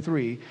give you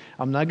three.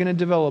 I'm not going to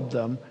develop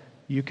them.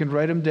 You can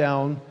write them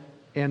down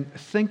and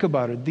think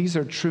about it. These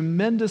are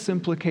tremendous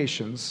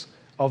implications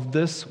of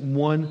this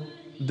one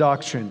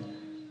doctrine.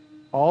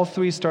 All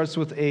three starts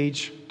with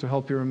H to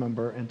help you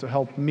remember and to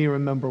help me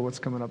remember what's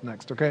coming up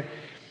next, okay?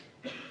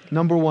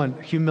 Number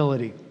one,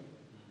 humility.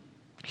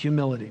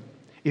 Humility.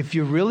 If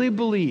you really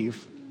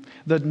believe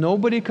that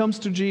nobody comes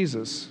to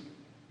Jesus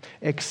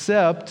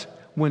except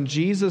when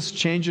Jesus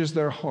changes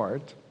their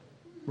heart,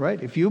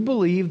 right? If you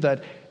believe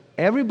that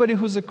everybody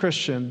who's a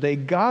Christian, they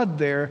got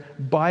there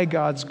by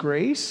God's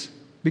grace,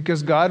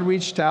 because God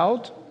reached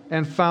out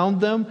and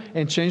found them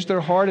and changed their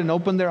heart and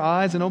opened their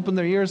eyes and opened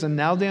their ears, and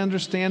now they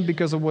understand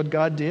because of what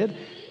God did.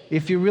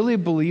 If you really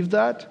believe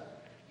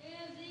that,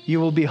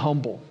 you will be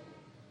humble.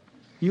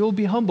 You will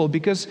be humble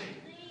because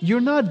you're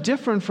not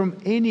different from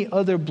any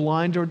other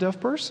blind or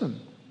deaf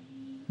person.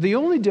 The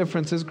only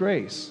difference is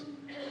grace.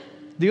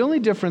 The only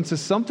difference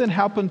is something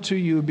happened to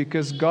you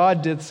because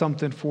God did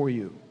something for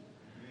you.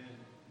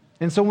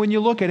 And so when you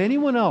look at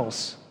anyone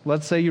else,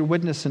 let's say you're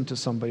witnessing to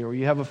somebody or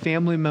you have a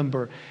family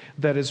member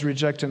that is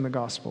rejecting the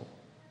gospel.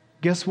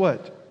 Guess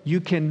what? You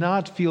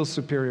cannot feel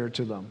superior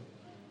to them.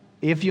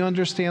 If you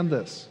understand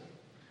this,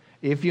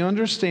 if you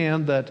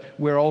understand that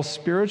we're all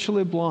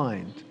spiritually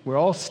blind, we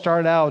all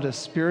start out as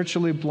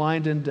spiritually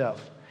blind and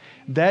deaf,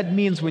 that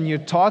means when you're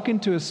talking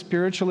to a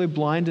spiritually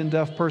blind and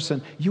deaf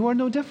person, you are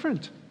no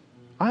different.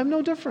 I'm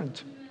no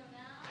different.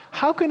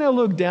 How can I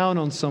look down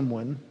on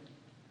someone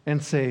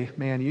and say,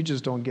 man, you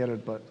just don't get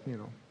it, but,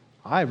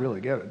 I really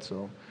get it,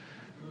 so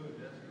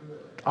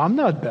I'm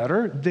not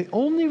better. The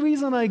only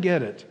reason I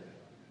get it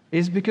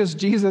is because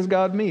Jesus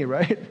got me,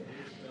 right?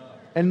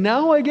 And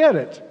now I get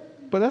it.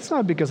 But that's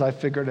not because I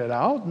figured it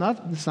out.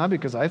 It's not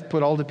because I've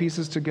put all the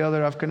pieces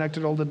together, I've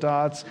connected all the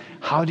dots.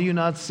 How do you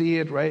not see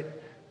it, right?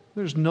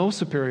 There's no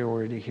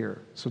superiority here.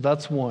 So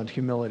that's one,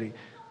 humility.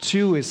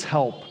 Two is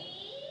help.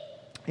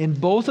 In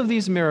both of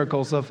these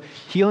miracles of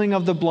healing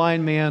of the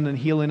blind man and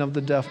healing of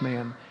the deaf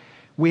man,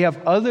 we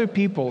have other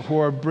people who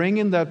are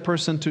bringing that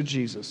person to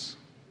Jesus.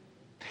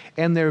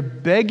 And they're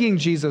begging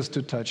Jesus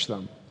to touch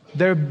them.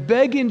 They're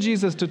begging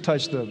Jesus to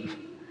touch them.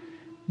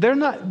 They're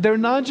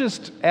not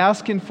just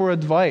asking for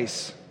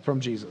advice from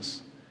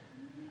Jesus.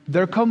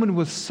 They're coming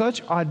with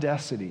such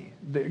audacity.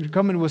 They're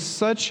coming with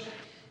such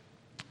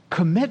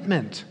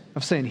commitment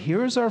of saying,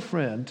 here's our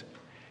friend.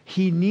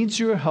 He needs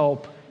your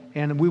help,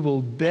 and we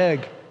will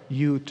beg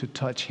you to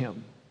touch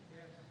him.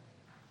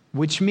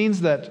 Which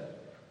means that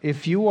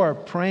if you are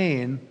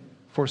praying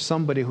for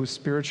somebody who's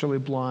spiritually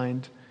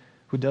blind,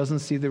 who doesn't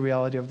see the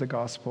reality of the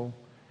gospel,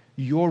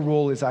 your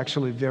role is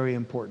actually very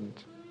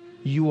important.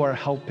 You are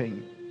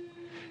helping.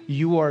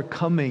 You are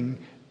coming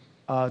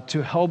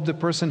to help the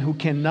person who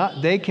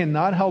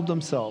cannot help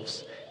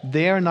themselves.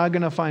 They are not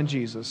going to find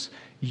Jesus.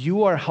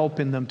 You are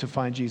helping them to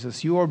find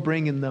Jesus. You are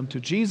bringing them to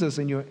Jesus,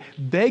 and you're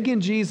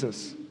begging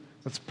Jesus.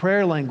 That's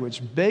prayer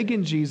language.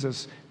 Begging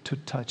Jesus to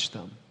touch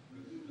them.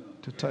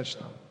 To touch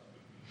them.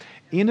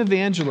 In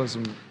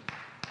evangelism,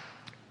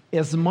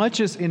 as much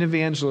as in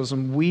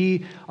evangelism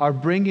we are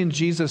bringing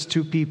Jesus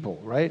to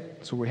people, right?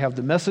 So we have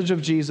the message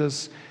of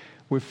Jesus,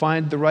 we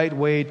find the right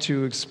way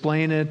to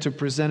explain it, to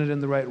present it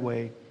in the right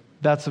way.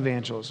 That's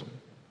evangelism.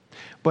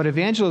 But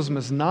evangelism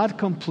is not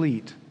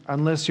complete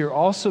unless you're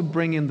also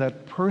bringing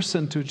that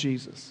person to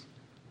Jesus.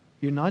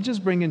 You're not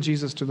just bringing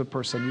Jesus to the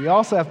person. You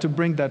also have to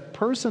bring that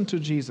person to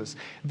Jesus.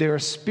 They are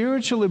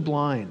spiritually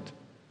blind.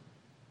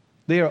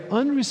 They are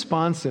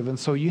unresponsive, and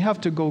so you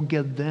have to go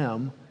get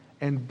them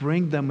and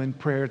bring them in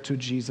prayer to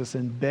Jesus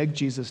and beg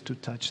Jesus to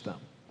touch them.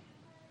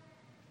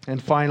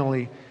 And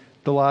finally,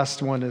 the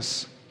last one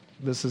is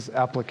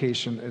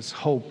application, is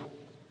hope.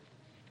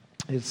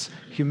 It's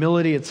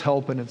humility, it's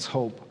help, and it's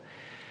hope.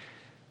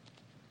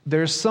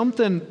 There's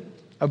something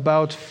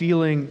about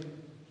feeling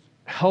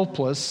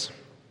helpless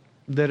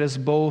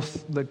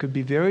that could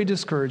be very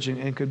discouraging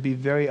and could be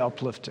very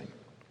uplifting.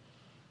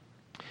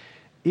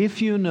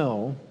 If you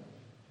know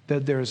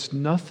that there's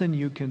nothing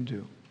you can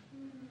do,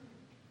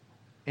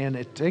 and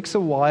it takes a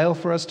while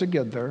for us to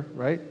get there,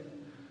 right?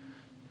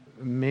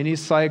 Many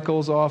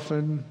cycles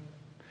often.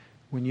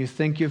 When you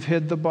think you've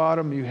hit the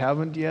bottom, you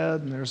haven't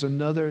yet, and there's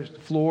another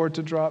floor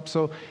to drop.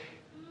 So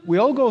we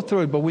all go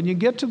through it, but when you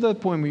get to the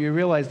point where you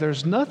realize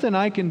there's nothing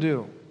I can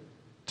do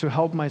to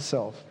help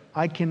myself,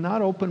 I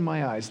cannot open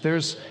my eyes,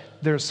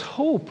 there's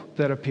hope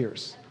that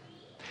appears.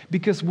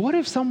 Because what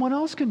if someone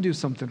else can do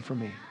something for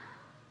me?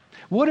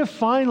 What if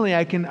finally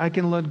I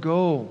can let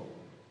go?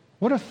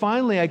 What if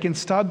finally I can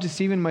stop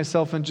deceiving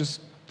myself and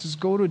just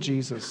go to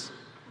Jesus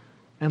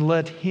and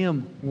let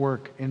Him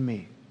work in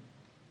me?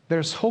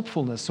 There's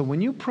hopefulness. So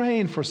when you're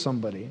praying for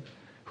somebody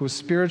who's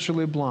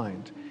spiritually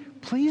blind,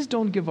 please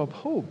don't give up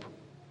hope,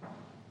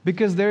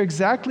 because they're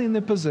exactly in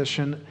the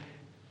position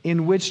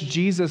in which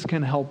Jesus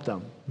can help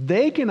them.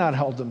 They cannot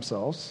help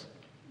themselves,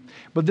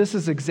 but this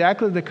is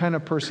exactly the kind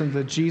of person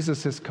that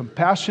Jesus is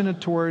compassionate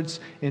towards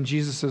and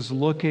Jesus is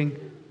looking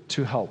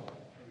to help.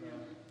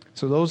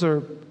 So those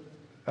are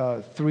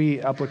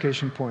 3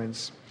 application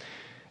points.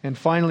 And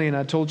finally, and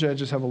I told you I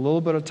just have a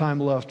little bit of time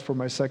left for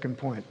my second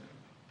point.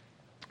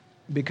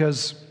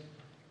 Because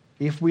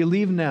if we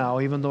leave now,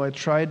 even though I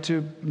tried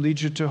to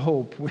lead you to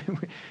hope,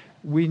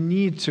 we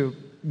need to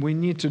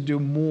do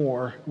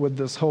more with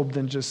this hope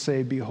than just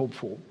say, be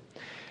hopeful.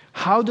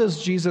 How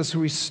does Jesus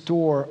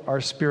restore our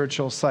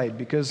spiritual sight?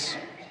 Because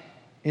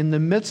in the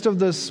midst of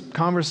this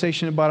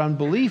conversation about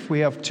unbelief, we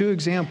have 2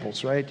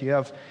 examples, right? You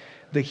have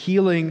the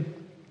healing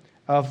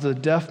of the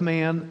deaf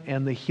man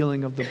and the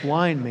healing of the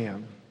blind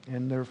man.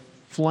 And they're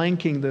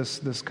flanking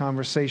this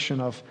conversation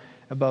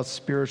about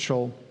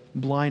spiritual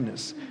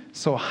blindness.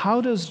 So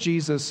how does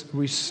Jesus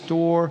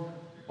restore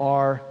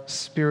our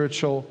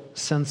spiritual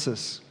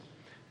senses?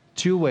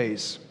 2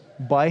 ways: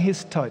 by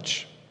His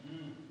touch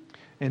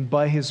and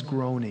by His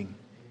groaning.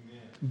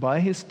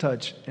 By His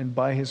touch and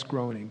by His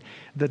groaning.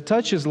 The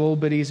touch is a little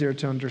bit easier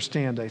to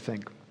understand, I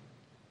think.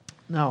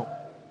 Now,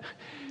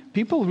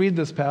 people read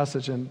this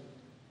passage and,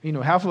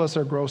 half of us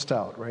are grossed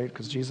out, right?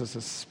 Because Jesus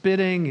is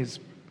spitting, He's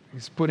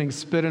putting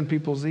spit in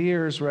people's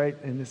ears, right?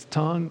 In His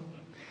tongue.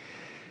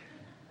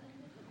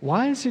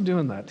 Why is He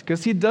doing that?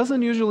 Because He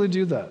doesn't usually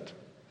do that.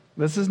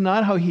 This is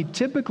not how He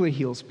typically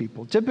heals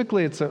people.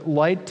 Typically, it's a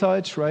light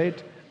touch,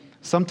 right?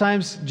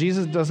 Sometimes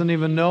Jesus doesn't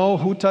even know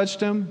who touched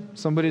Him.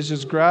 Somebody's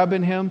just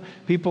grabbing Him.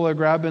 People are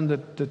grabbing the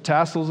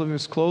tassels of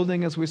His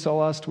clothing, as we saw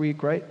last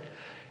week, right?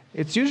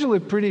 It's usually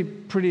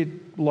pretty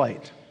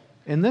light.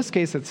 In this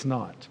case, it's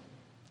not.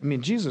 I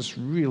mean, Jesus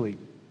really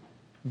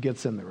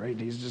gets in there, right?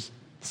 He's just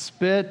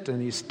spit,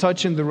 and He's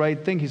touching the right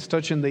thing. He's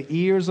touching the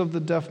ears of the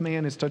deaf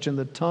man. He's touching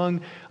the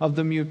tongue of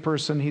the mute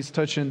person. He's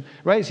touching,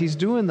 right? He's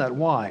doing that.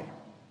 Why?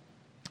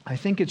 I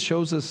think it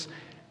shows us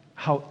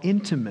how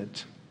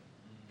intimate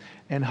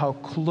and how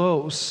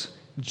close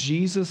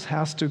Jesus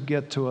has to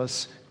get to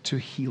us to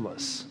heal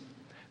us,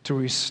 to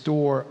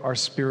restore our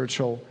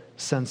spiritual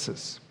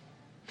senses.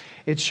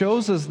 It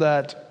shows us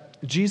that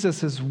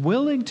Jesus is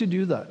willing to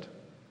do that.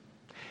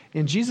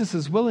 And Jesus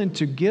is willing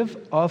to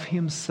give of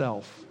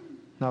Himself.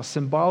 Now,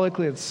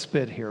 symbolically, it's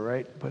spit here,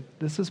 right? But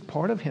this is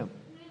part of Him.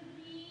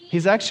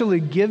 He's actually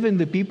given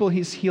the people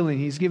He's healing,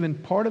 He's given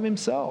part of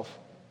Himself.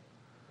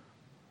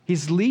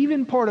 He's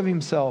leaving part of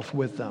Himself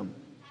with them.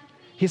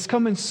 He's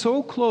coming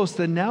so close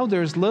that now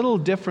there's little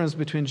difference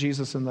between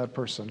Jesus and that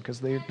person,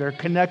 because they're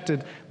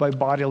connected by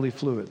bodily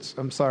fluids.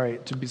 I'm sorry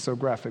to be so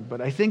graphic,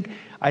 but I think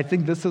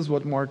this is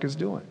what Mark is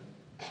doing.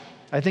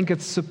 I think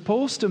it's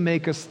supposed to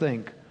make us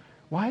think,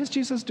 why is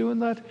Jesus doing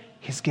that?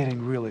 He's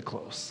getting really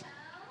close.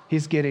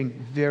 He's getting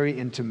very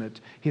intimate.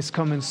 He's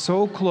coming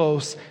so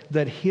close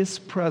that His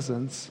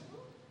presence,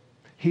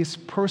 His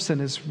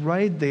person is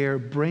right there,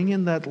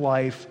 bringing that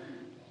life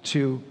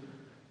to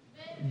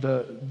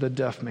the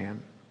deaf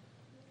man.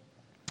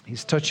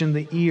 He's touching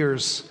the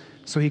ears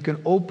so He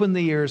can open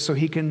the ears so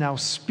He can now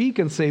speak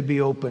and say,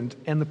 be opened,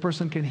 and the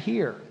person can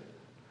hear.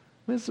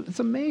 It's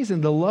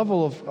amazing, the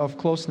level of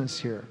closeness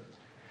here.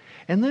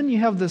 And then you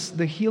have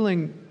the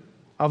healing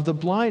of the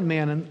blind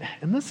man,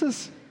 and this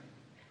is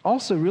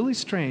also really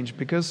strange,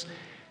 because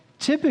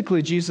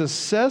typically Jesus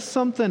says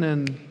something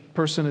and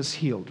person is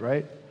healed,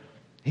 right?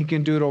 He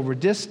can do it over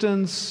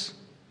distance.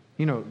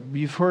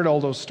 You've heard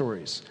all those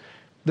stories.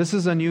 This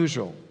is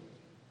unusual.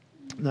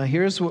 Now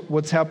here's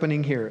what's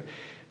happening here.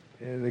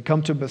 They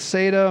come to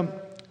Bethsaida.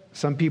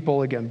 Some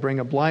people, again, bring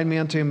a blind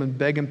man to Him and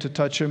beg Him to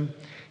touch him.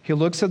 He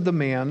looks at the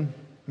man,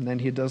 and then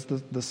He does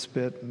the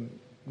spit and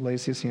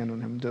lays His hand on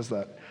him and does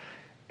that.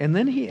 And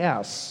then He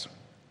asks,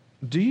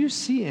 do you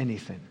see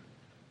anything?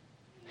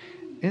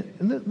 And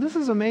this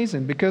is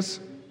amazing, because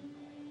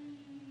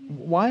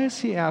why is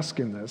He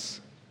asking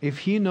this if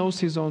He knows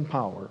His own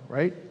power,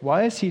 right?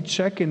 Why is He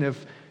checking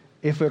if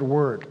it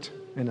worked,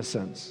 in a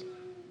sense?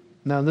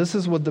 Now, this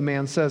is what the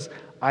man says.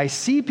 I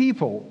see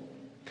people,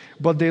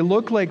 but they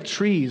look like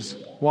trees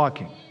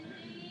walking.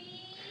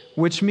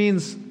 Which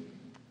means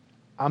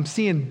I'm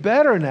seeing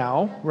better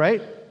now,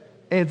 right?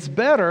 It's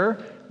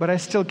better, but I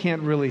still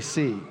can't really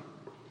see.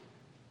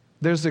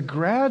 There's a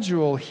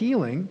gradual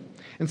healing.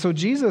 And so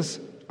Jesus,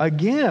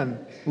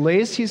 again,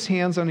 lays his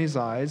hands on his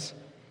eyes.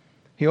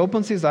 He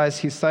opens his eyes,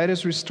 his sight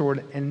is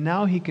restored, and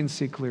now he can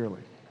see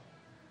clearly.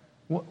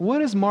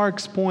 What is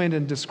Mark's point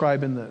in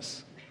describing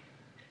this?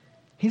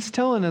 He's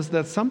telling us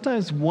that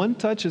sometimes one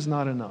touch is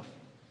not enough.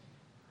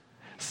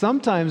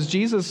 Sometimes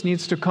Jesus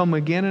needs to come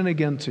again and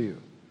again to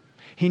you.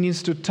 He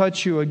needs to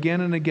touch you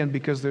again and again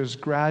because there's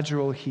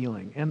gradual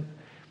healing. And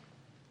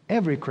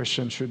every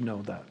Christian should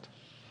know that.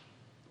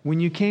 When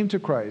you came to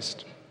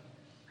Christ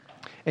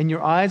and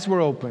your eyes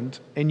were opened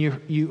and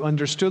you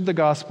understood the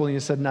gospel and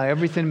you said, now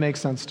everything makes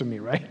sense to me,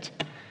 right?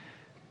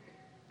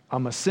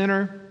 I'm a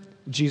sinner.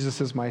 Jesus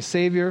is my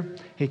Savior.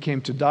 He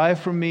came to die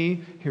for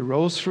me. He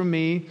rose for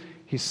me.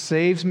 He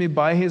saves me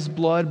by His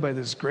blood, by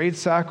this great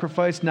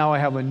sacrifice. Now I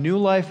have a new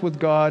life with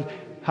God.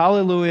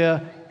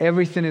 Hallelujah.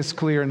 Everything is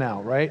clear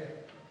now, right?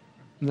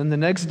 And then the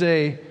next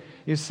day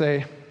you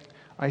say,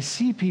 I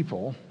see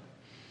people,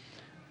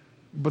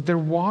 but they're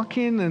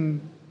walking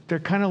and they're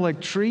kind of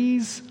like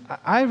trees.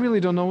 I really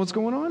don't know what's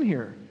going on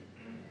here.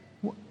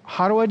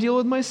 How do I deal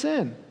with my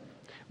sin?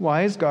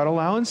 Why is God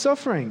allowing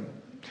suffering?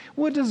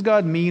 What does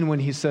God mean when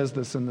He says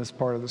this in this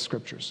part of the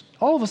Scriptures?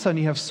 All of a sudden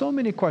you have so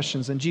many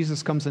questions, and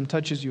Jesus comes and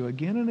touches you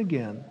again and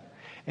again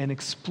and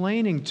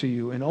explaining to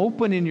you and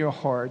opening your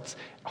heart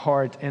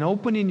and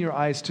opening your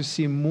eyes to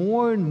see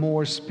more and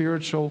more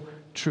spiritual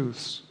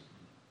truths.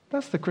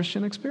 That's the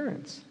Christian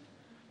experience.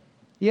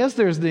 Yes,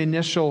 there's the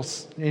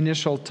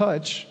initial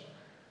touch,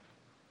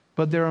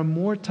 but there are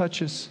more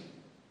touches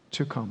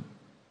to come.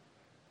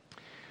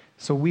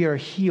 So we are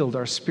healed.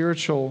 Our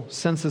spiritual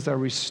senses are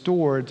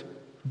restored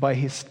by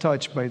His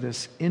touch, by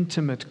this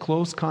intimate,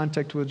 close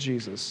contact with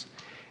Jesus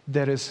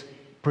that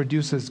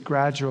produces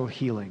gradual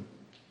healing.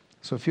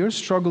 So if you're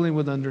struggling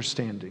with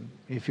understanding,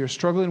 if you're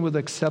struggling with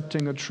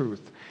accepting a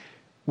truth,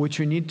 what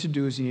you need to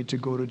do is you need to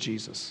go to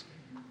Jesus.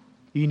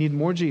 You need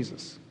more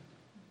Jesus.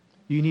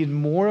 You need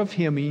more of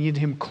Him. You need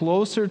Him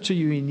closer to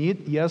you. You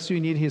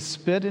need His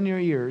spit in your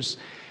ears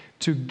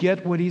to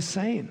get what He's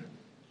saying.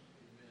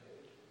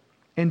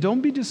 And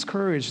don't be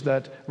discouraged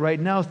that right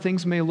now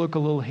things may look a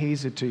little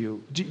hazy to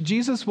you.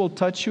 Jesus will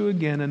touch you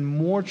again and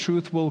more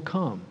truth will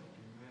come.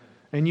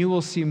 And you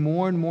will see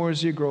more and more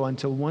as you grow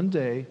until one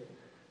day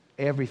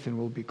everything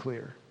will be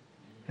clear.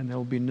 And there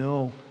will be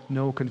no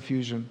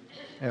confusion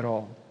at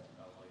all.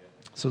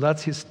 So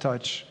that's His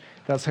touch.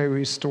 That's how He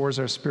restores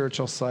our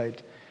spiritual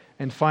sight.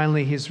 And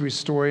finally, He's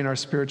restoring our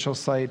spiritual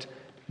sight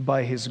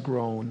by His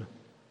groan.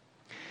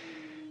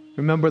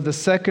 Remember, the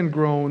second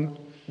groan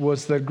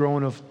was the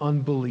groan of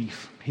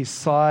unbelief. He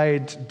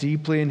sighed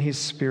deeply in his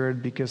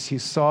spirit because he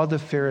saw the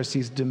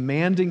Pharisees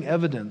demanding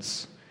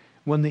evidence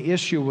when the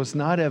issue was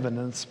not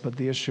evidence, but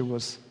the issue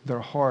was their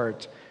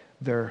heart,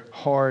 their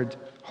hard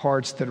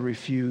hearts that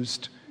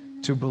refused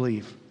to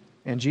believe.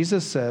 And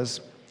Jesus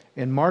says,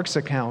 in Mark's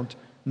account,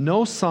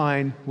 no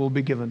sign will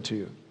be given to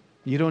you.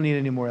 You don't need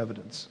any more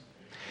evidence.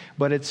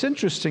 But it's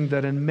interesting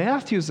that in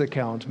Matthew's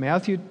account,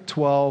 Matthew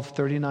 12,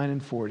 39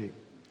 and 40,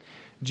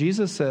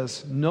 Jesus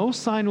says, no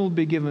sign will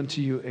be given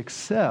to you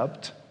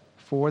except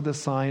for the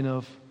sign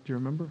of, do you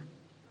remember?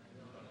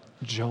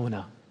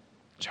 Jonah.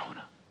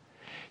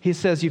 He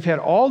says, you've had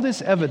all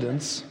this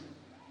evidence,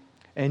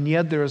 and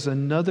yet there's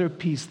another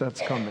piece that's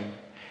coming.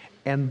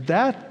 And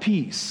that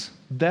piece,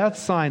 that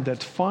sign,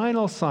 that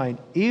final sign,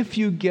 if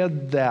you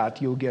get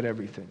that, you'll get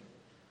everything.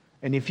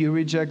 And if you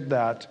reject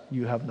that,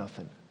 you have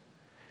nothing.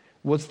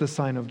 What's the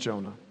sign of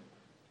Jonah?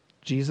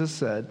 Jesus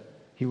said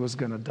he was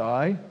going to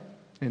die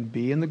and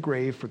be in the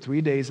grave for 3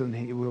 days, and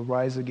he will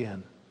rise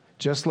again.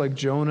 Just like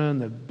Jonah in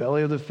the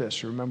belly of the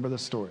fish. You remember the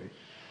story.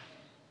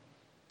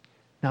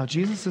 Now,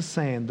 Jesus is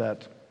saying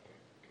that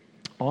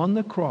on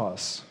the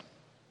cross,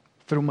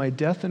 through my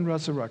death and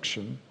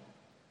resurrection,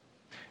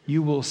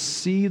 you will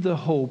see the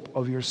hope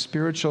of your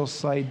spiritual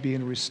sight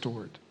being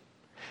restored.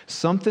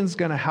 Something's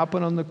going to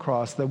happen on the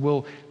cross that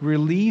will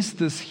release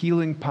this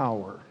healing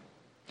power,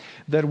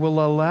 that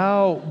will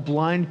allow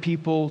blind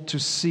people to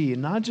see,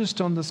 not just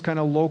on this kind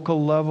of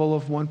local level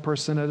of one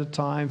person at a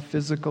time,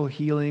 physical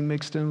healing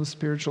mixed in with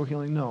spiritual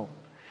healing. No.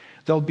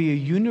 There'll be a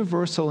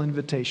universal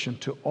invitation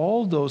to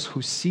all those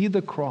who see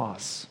the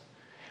cross,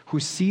 who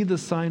see the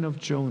sign of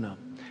Jonah,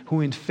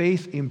 who in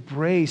faith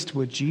embraced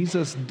what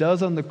Jesus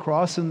does on the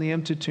cross in the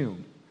empty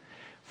tomb.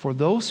 For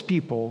those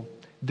people,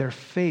 their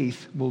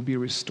faith will be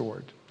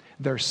restored.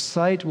 Their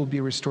sight will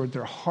be restored.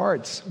 Their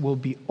hearts will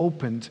be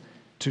opened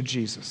to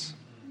Jesus.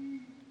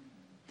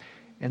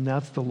 And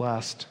that's the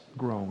last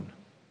groan.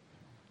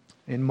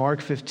 In Mark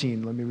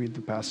 15, let me read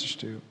the passage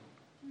to you.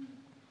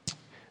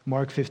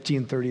 Mark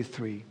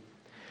 15:33.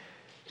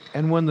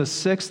 And when the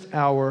 6th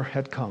hour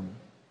had come,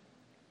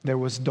 there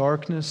was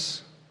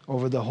darkness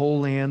over the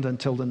whole land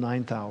until the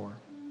 9th hour.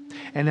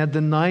 And at the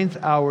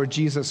 9th hour,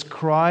 Jesus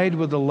cried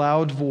with a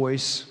loud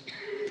voice,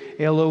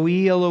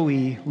 Eloi,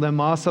 Eloi,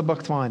 lema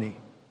sabachthani,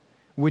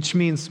 which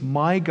means,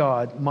 my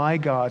God,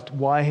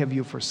 why have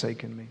you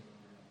forsaken me?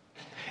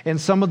 And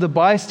some of the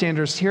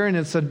bystanders hearing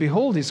it said,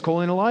 behold, he's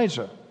calling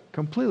Elijah.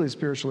 completely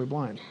spiritually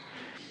blind.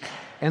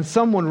 And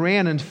someone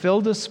ran and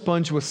filled a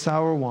sponge with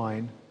sour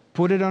wine,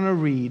 put it on a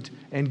reed,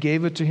 and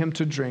gave it to him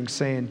to drink,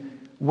 saying,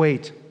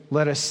 "Wait,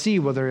 let us see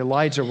whether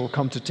Elijah will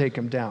come to take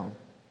him down."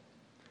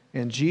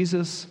 And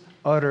Jesus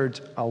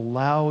uttered a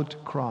loud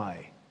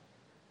cry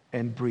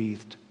and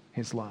breathed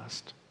his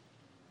last.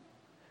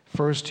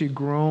 First, he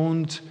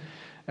groaned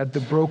at the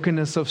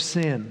brokenness of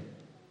sin.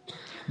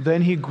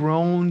 Then he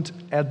groaned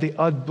at the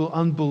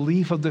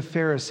unbelief of the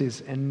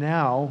Pharisees. And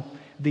now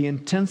the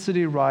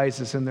intensity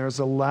rises, and there's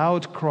a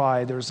loud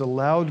cry, there's a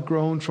loud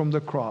groan from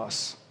the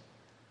cross,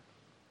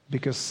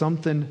 because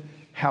something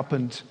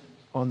happened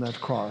on that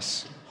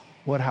cross.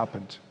 What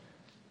happened?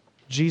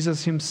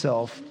 Jesus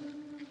himself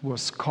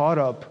was caught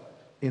up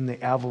in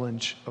the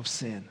avalanche of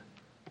sin.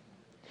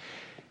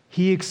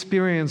 He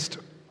experienced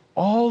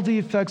all the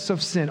effects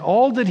of sin,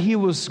 all that he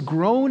was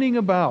groaning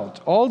about,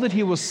 all that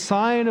he was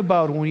sighing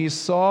about when he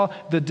saw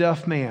the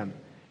deaf man.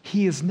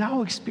 He is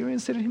now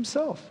experiencing it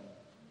himself.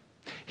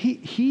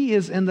 He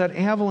is in that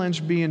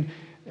avalanche being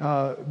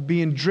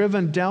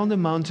driven down the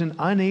mountain,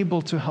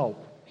 unable to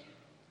help.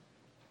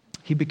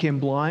 He became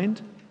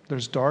blind.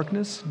 There's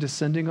darkness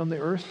descending on the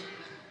earth.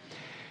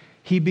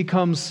 He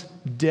becomes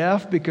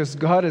deaf because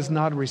God is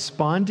not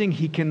responding.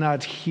 He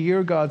cannot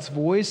hear God's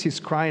voice. He's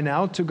crying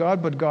out to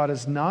God, but God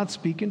is not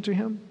speaking to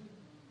him.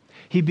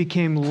 He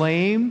became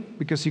lame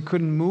because he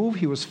couldn't move.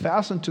 He was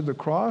fastened to the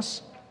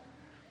cross.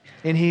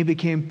 And he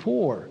became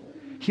poor.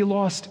 He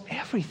lost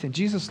everything.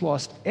 Jesus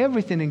lost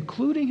everything,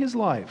 including his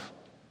life.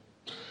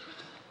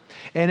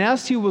 And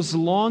as he was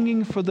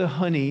longing for the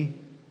honey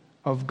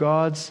of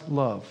God's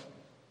love,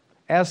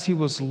 as he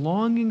was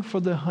longing for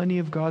the honey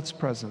of God's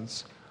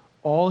presence,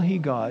 all he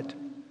got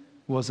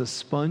was a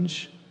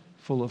sponge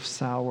full of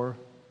sour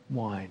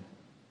wine.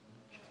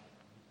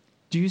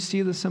 Do you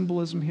see the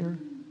symbolism here?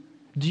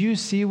 Do you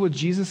see what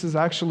Jesus is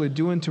actually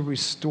doing to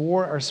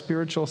restore our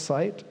spiritual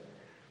sight?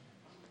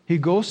 He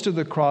goes to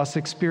the cross,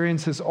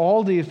 experiences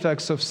all the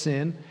effects of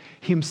sin,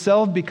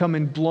 himself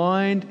becoming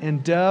blind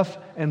and deaf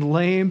and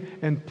lame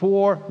and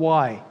poor.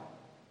 Why?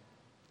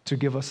 To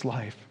give us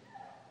life.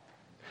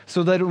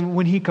 So that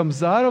when he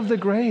comes out of the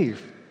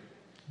grave,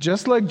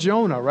 just like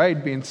Jonah,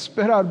 right, being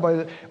spit out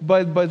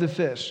by the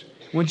fish.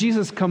 When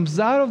Jesus comes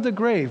out of the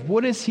grave,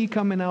 what is he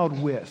coming out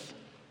with?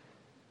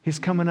 He's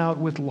coming out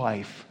with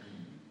life.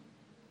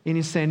 And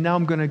he's saying, now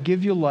I'm going to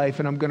give you life,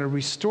 and I'm going to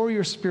restore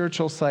your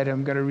spiritual sight.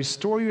 I'm going to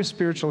restore your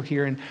spiritual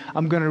hearing.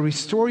 I'm going to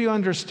restore your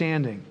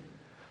understanding.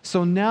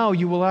 So now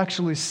you will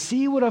actually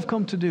see what I've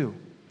come to do.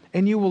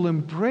 And you will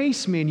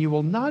embrace me, and you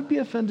will not be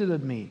offended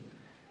at me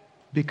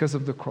because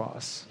of the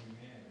cross.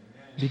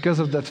 Because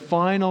of that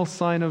final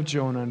sign of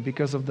Jonah, and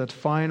because of that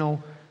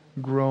final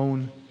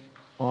groan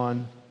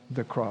on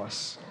the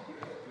cross.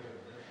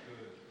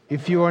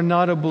 If you are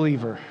not a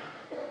believer,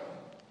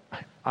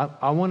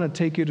 I want to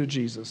take you to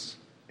Jesus.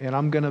 And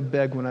I'm going to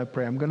beg when I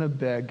pray. I'm going to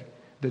beg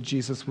that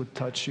Jesus would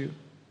touch you.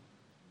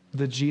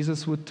 That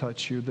Jesus would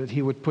touch you. That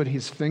he would put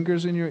his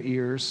fingers in your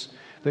ears.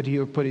 That he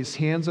would put his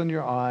hands on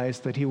your eyes.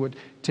 That he would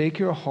take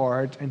your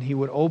heart and he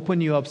would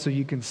open you up so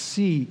you can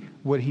see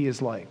what he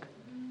is like.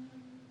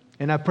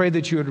 And I pray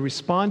that you would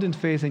respond in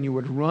faith and you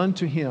would run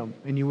to him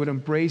and you would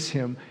embrace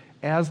him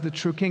as the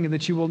true king, and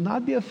that you will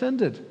not be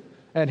offended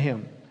at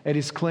him, at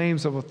his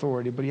claims of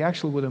authority, but you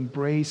actually would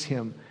embrace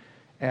him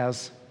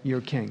as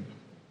your king.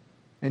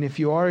 And if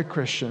you are a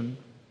Christian,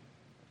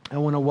 I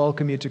want to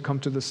welcome you to come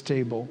to this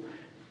table,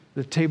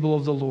 the table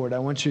of the Lord. I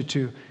want you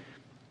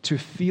to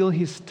feel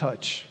his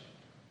touch.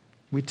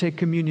 We take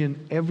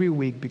communion every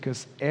week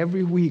because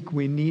every week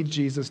we need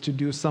Jesus to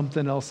do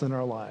something else in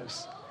our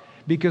lives.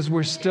 Because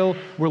we're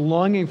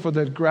longing for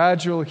that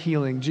gradual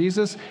healing.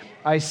 Jesus,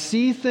 I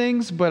see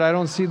things, but I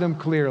don't see them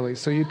clearly.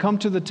 So you come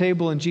to the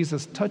table and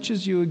Jesus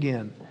touches you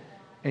again,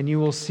 and you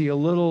will see a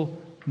little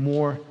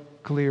more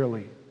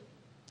clearly.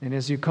 And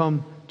as you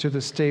come to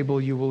this table,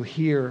 you will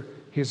hear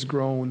his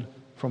groan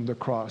from the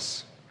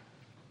cross.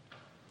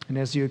 And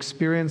as you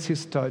experience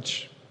his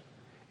touch,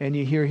 and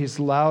you hear his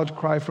loud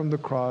cry from the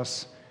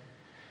cross,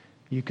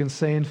 you can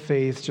say in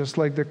faith, just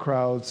like the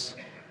crowds,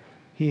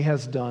 he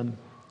has done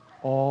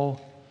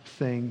all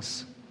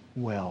things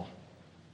well.